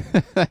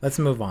 Let's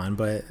move on.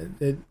 But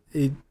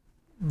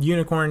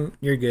Unicorn,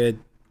 you're good.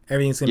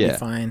 Everything's gonna be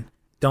fine.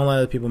 Don't let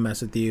other people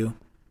mess with you.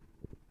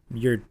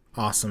 You're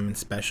awesome and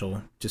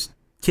special. Just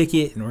kick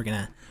it, and we're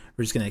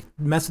just gonna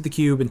mess with the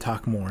cube and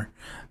talk more.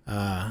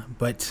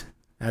 But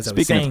as I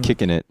was saying, Speaking of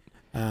kicking it,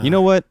 You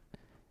know what?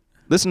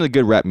 Listen to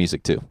good rap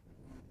music too.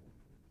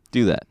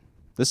 Do that.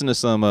 Listen to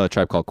some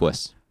Tribe Called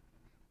Quest.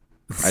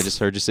 I just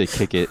heard you say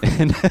 "kick it."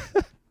 And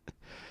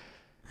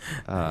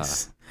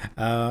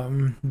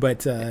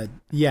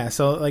yeah.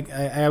 So like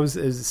I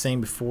was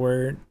saying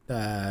before,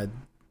 Joe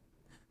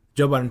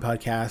Budden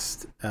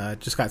podcast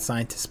just got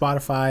signed to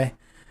Spotify.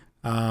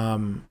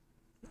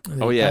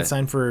 Got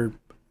signed for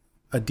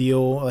a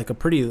deal, like a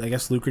pretty, I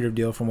guess, lucrative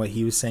deal from what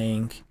he was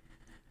saying,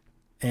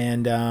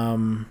 and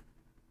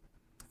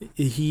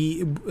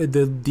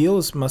the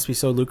deals must be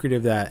so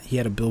lucrative that he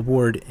had a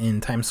billboard in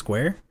Times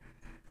Square.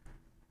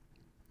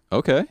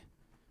 Okay.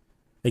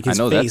 Like his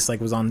face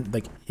like was on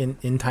like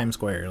in Times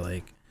Square.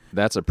 Like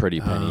that's a pretty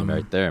penny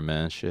right there,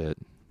 man. Shit.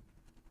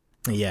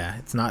 Yeah,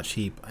 it's not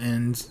cheap.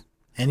 And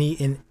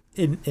in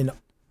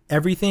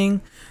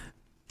everything,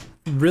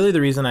 really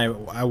the reason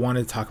I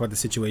wanted to talk about the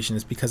situation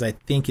is because I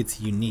think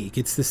it's unique.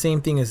 It's the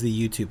same thing as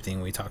the YouTube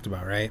thing we talked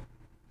about, right?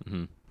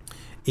 Mm-hmm.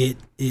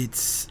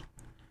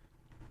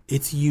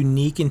 It's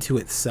unique into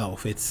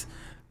itself.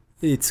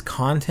 It's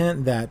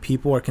content that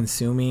people are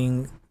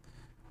consuming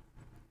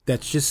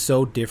that's just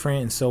so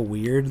different and so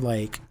weird.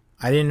 Like,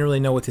 I didn't really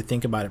know what to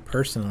think about it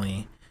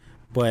personally,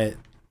 but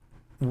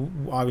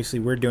obviously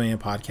we're doing a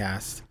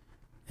podcast,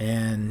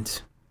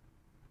 and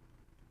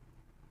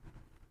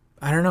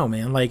I don't know,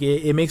 man. Like,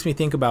 it makes me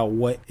think about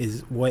what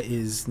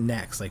is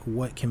next. Like,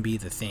 what can be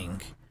the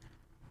thing?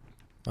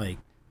 Like,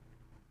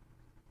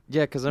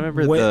 yeah, because I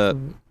remember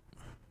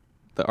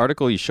the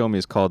article you showed me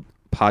is called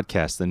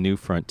 "Podcast: The New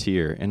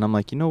Frontier," and I'm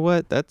like, you know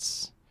what?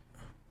 That's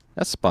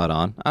spot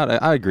on.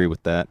 I agree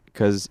with that,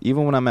 because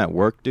even when I'm at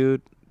work,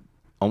 dude,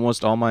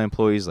 almost all my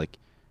employees, like,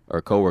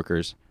 or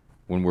coworkers,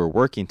 when we're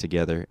working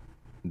together,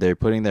 they're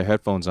putting their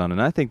headphones on,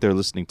 and I think they're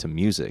listening to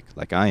music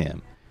like I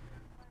am.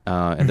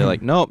 And they're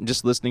like, nope, I'm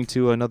just listening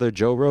to another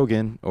Joe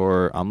Rogan,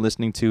 or I'm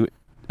listening to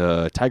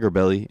Tiger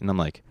Belly, and I'm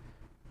like,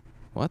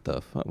 what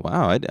the fuck?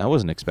 Wow, I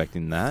wasn't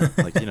expecting that.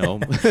 Like, you know.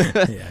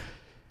 Yeah.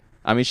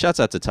 I mean, shouts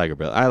out to Tiger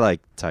Belly. I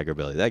like Tiger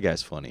Belly. That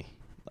guy's funny.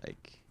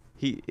 Like,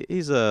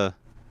 he's a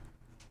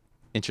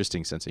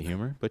interesting sense of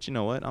humor, but you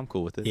know what? I'm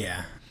cool with it.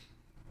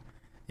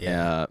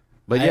 Yeah.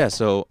 But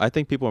so I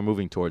think people are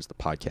moving towards the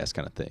podcast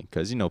kind of thing,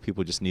 because, you know,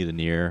 people just need an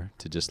ear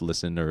to just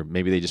listen, or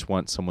maybe they just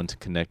want someone to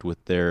connect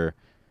with their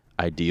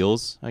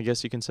ideals, I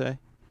guess you can say,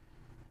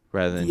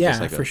 rather than just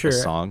like a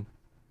song.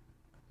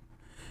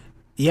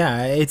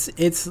 Yeah,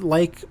 it's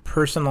like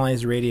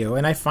personalized radio,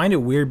 and I find it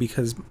weird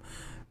because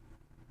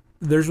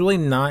there's really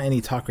not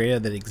any talk radio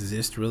that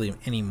exists really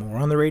anymore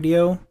on the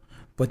radio,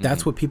 but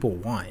that's what people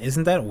want.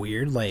 Isn't that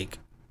weird? Like,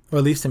 or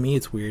at least to me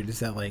it's weird, is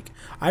that, like,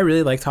 I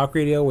really like talk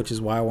radio, which is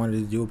why I wanted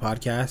to do a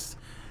podcast.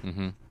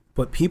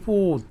 But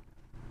people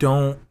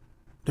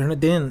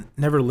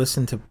never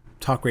listen to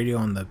talk radio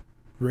on the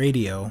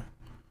radio,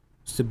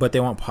 but they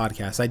want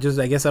podcasts.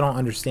 I guess I don't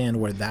understand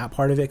where that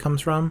part of it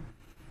comes from.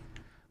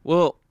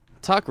 Well,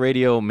 talk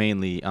radio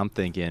mainly, I'm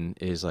thinking,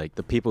 is like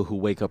the people who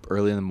wake up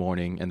early in the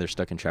morning and they're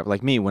stuck in traffic.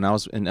 Like me, when I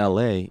was in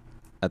LA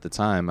at the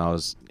time, I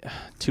was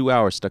 2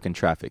 hours stuck in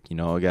traffic. You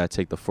know, I got to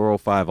take the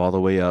 405 all the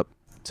way up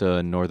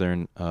to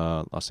northern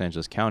Los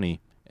Angeles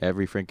County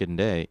every freaking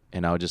day,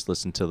 and I would just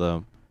listen to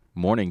the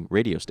morning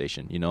radio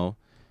station, you know.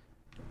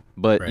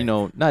 But, you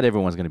know, not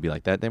everyone's going to be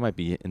like that. They might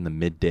be in the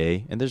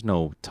midday, and there's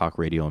no talk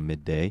radio in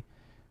midday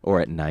or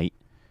at night.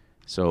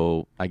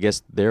 So I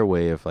guess their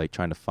way of, like,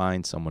 trying to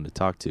find someone to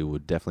talk to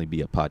would definitely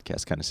be a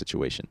podcast kind of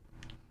situation.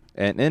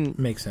 And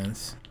makes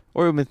sense.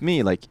 Or with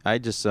me, like, I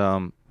just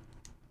I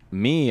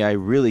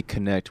really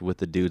connect with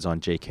the dudes on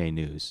JK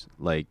News.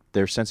 Like,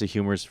 their sense of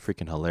humor is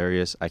freaking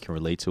hilarious. I can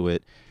relate to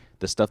it.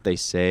 The stuff they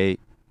say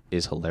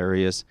is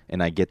hilarious,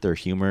 and I get their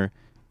humor.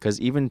 Because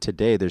even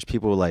today, there's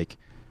people like,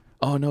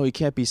 oh, no, you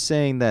can't be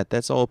saying that.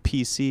 That's all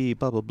PC,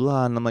 blah, blah,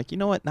 blah. And I'm like, you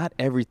know what? Not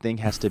everything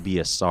has to be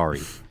a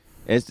sorry.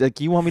 It's like,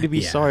 you want me to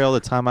be sorry all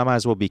the time? I might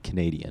as well be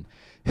Canadian.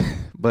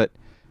 But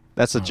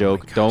that's a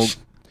joke. Don't.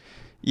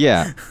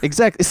 Yeah,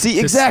 exactly. See,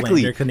 Just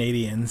exactly. Slander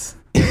Canadians.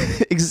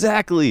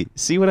 Exactly.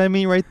 See what I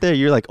mean right there?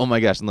 You're like, oh my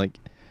gosh. I'm like,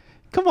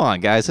 come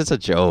on, guys. It's a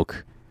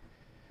joke.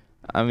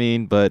 I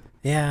mean, but.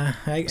 Yeah,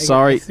 I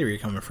sorry. I see where you're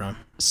coming from.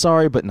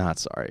 Sorry, but not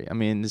sorry. I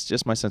mean, it's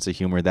just my sense of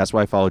humor. That's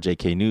why I follow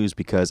JK News,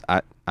 because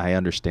I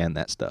understand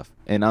that stuff.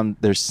 And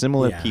there's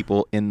similar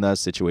people in the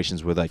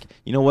situations where, like,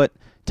 you know what?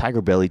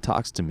 Tiger Belly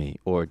talks to me,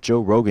 or Joe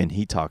Rogan,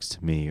 he talks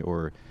to me,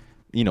 or,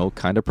 you know,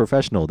 Kind of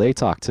Professional, they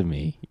talk to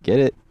me. Get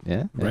it?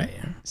 Yeah? Right.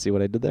 See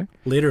what I did there?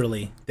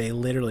 Literally. They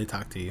literally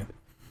talk to you.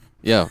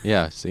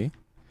 Yeah, see?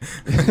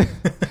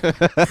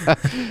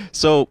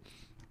 So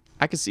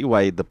I can see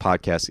why the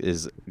podcast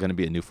is going to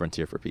be a new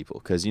frontier for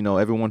people, because, you know,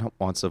 everyone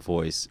wants a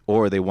voice,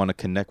 or they want to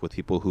connect with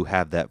people who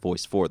have that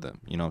voice for them.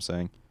 You know what I'm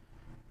saying?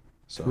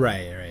 So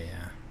Right,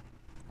 yeah.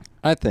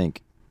 I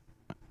think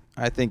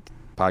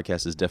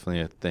podcast is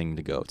definitely a thing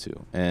to go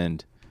to,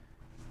 and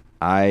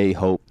I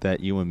hope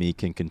that you and me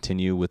can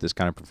continue with this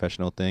kind of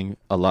professional thing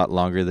a lot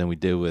longer than we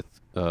did with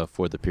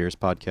For the Peers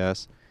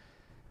podcast.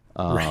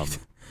 Right.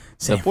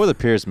 Same. For the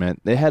Peers, man,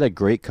 they had a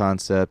great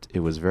concept. It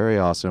was very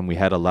awesome. We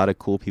had a lot of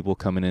cool people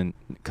coming in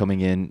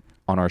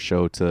on our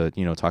show to,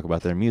 talk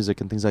about their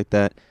music and things like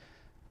that.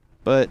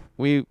 But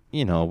we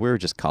were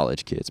just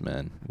college kids,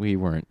 man. We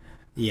weren't.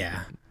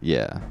 Yeah.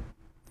 Yeah.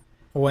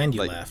 Well, and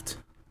you left.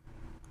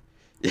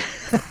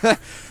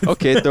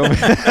 Okay, throw me.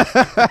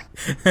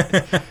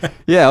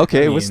 Yeah,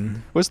 okay.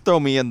 Let's throw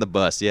me in the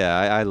bus. Yeah,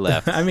 I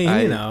left. I mean,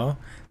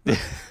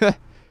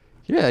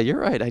 Yeah, you're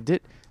right. I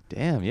did.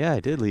 Damn, yeah, I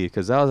did leave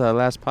because that was our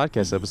last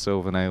podcast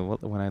episode when I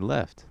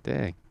left.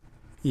 Dang.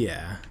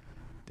 Yeah.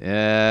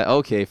 Yeah.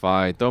 Okay,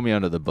 fine. Throw me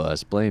under the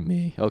bus. Blame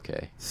me.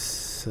 Okay.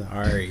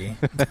 Sorry.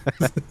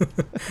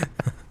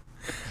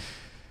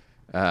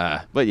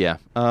 But yeah.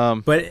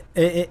 But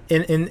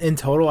in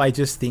total, I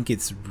think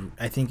it's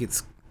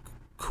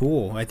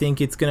cool. I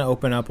think it's gonna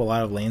open up a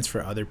lot of lanes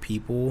for other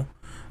people.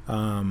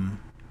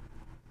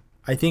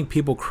 I think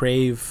people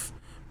crave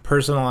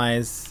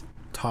personalized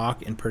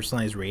talk and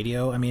personalized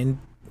radio. I mean,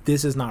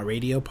 this is not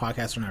radio.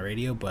 Podcasts are not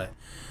radio, but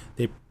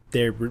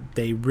they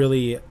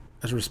really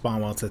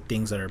respond well to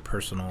things that are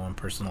personal and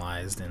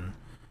personalized and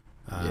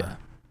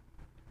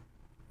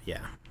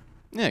yeah,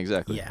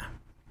 exactly. Yeah.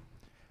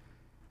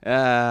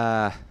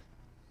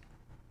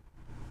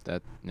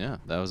 That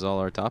was all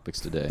our topics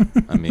today.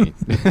 I mean,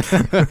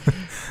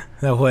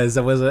 that was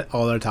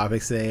all our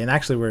topics today, and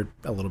actually we're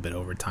a little bit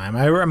over time.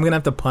 I'm gonna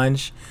have to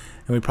punch,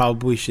 and we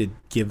probably should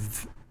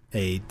give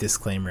a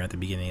disclaimer at the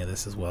beginning of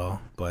this as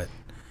well. But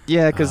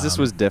yeah, because this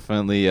was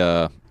definitely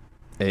a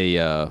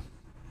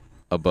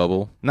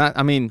bubble. Not,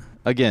 I mean,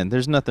 again,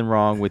 there's nothing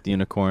wrong with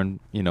Unicorn,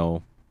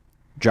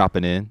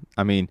 dropping in.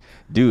 I mean,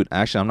 dude,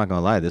 actually, I'm not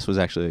gonna lie, this was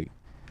actually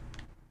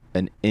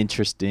an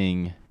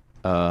interesting,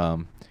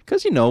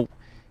 because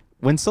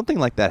when something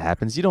like that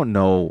happens, you don't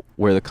know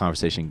where the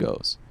conversation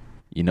goes.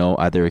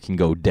 Either it can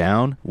go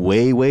down,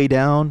 way, way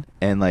down,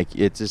 and like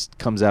it just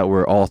comes out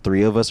where all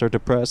three of us are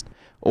depressed,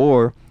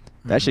 or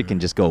that shit can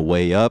just go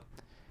way up,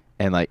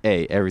 and like,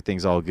 hey,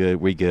 everything's all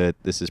good, we good,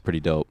 this is pretty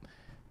dope.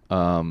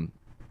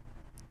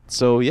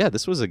 So yeah,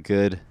 this was a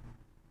good.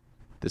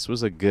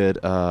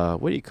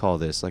 What do you call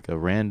this? Like a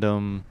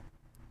random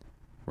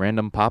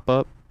pop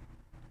up.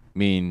 I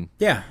mean,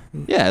 yeah,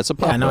 it's a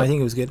pop up. Yeah, no, I think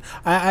it was good.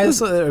 I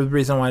also, the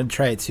reason I wanted to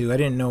try it too, I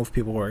didn't know if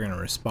people were going to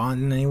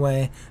respond in any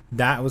way.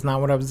 That was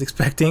not what I was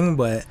expecting,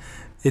 but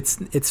it's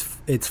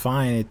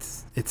fine.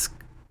 It's it's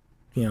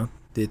yeah,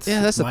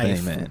 that's life. The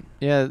thing, man.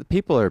 Yeah,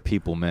 people are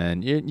people,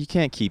 man. You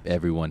can't keep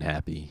everyone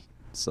happy.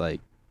 It's like,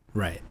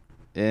 right.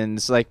 And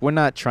it's like, we're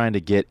not trying to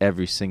get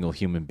every single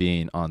human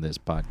being on this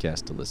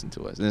podcast to listen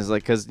to us. And it's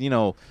like, because,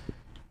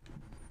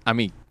 I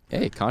mean,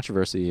 hey,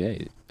 controversy,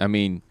 hey. I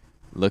mean,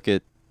 look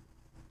at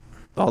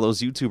all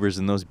those YouTubers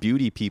and those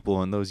beauty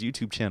people and those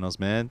YouTube channels,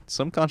 man.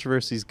 Some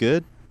controversy is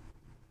good.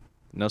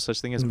 No such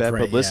thing as bad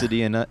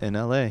publicity in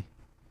LA.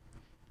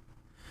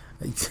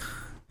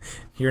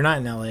 You're not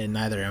in LA, and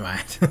neither am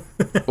I.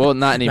 Well,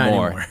 not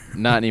anymore.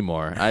 Not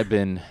anymore. I've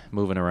been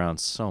moving around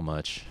so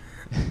much.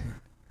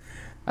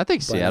 I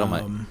think Seattle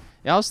might.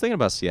 Yeah, I was thinking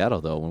about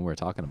Seattle though when we were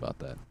talking about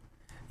that.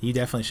 You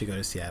definitely should go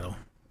to Seattle.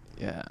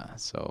 Yeah.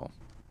 So,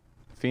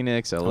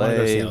 Phoenix, LA. I want to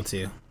go to Seattle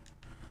too.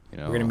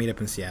 We're gonna meet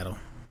up in Seattle.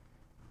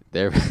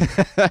 There,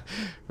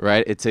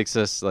 right? It takes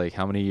us like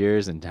how many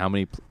years and how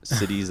many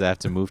cities I have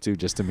to move to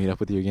just to meet up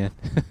with you again.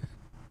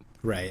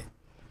 Right.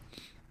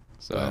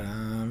 So. But,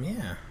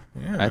 yeah.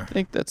 I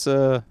think that's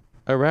a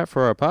wrap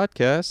for our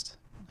podcast.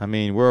 I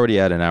mean, we're already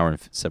at an hour and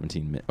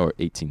 17 or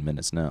 18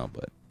 minutes now,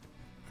 but.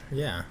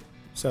 Yeah.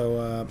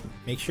 So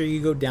make sure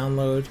you go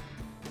download.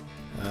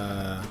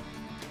 Well,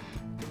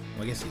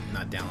 I guess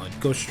not download.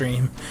 Go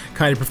stream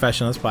Kind of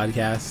Professionals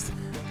podcast.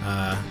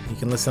 You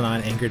can listen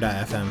on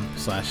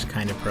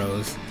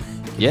anchor.fm/kindofpros.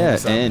 Yeah,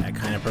 and at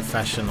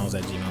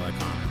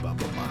kindofprofessionals@gmail.com and blah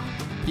blah blah.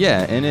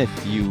 Yeah, and if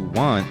you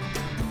want,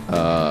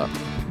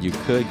 you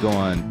could go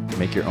on,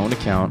 make your own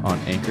account on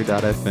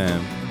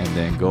anchor.fm, and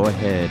then go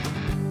ahead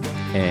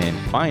and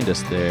find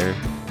us there,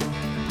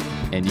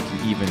 and you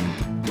can even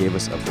give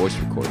us a voice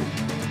recording.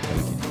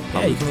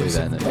 Yeah, you can play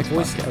that in the next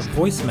podcast. A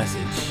voice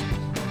message.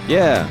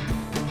 Yeah.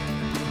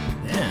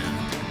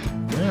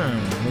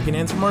 We can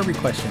answer more of your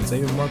questions.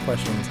 Even more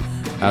questions.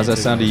 How's that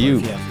sound to you?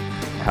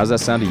 How's that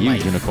sound to you,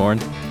 Unicorn?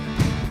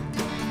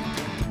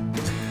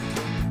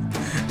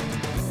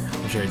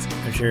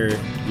 I'm sure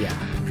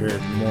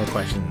more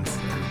questions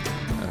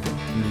are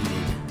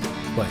needed.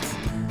 But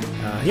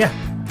yeah.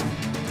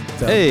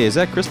 So, hey, is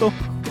that Crystal?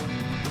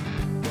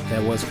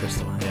 That was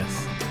Crystal,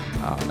 yes.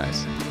 Oh,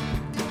 nice.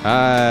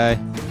 Hi.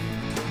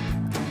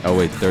 Oh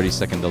wait,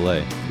 30-second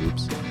delay.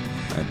 Oops.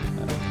 I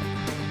don't know.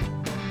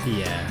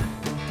 Yeah.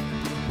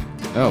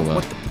 Oh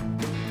well.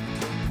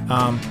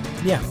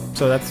 Yeah.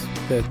 So that's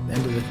the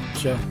end of the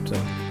show. So.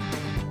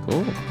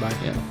 Cool. Bye.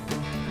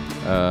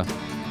 Yeah.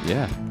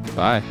 Yeah.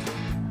 Bye.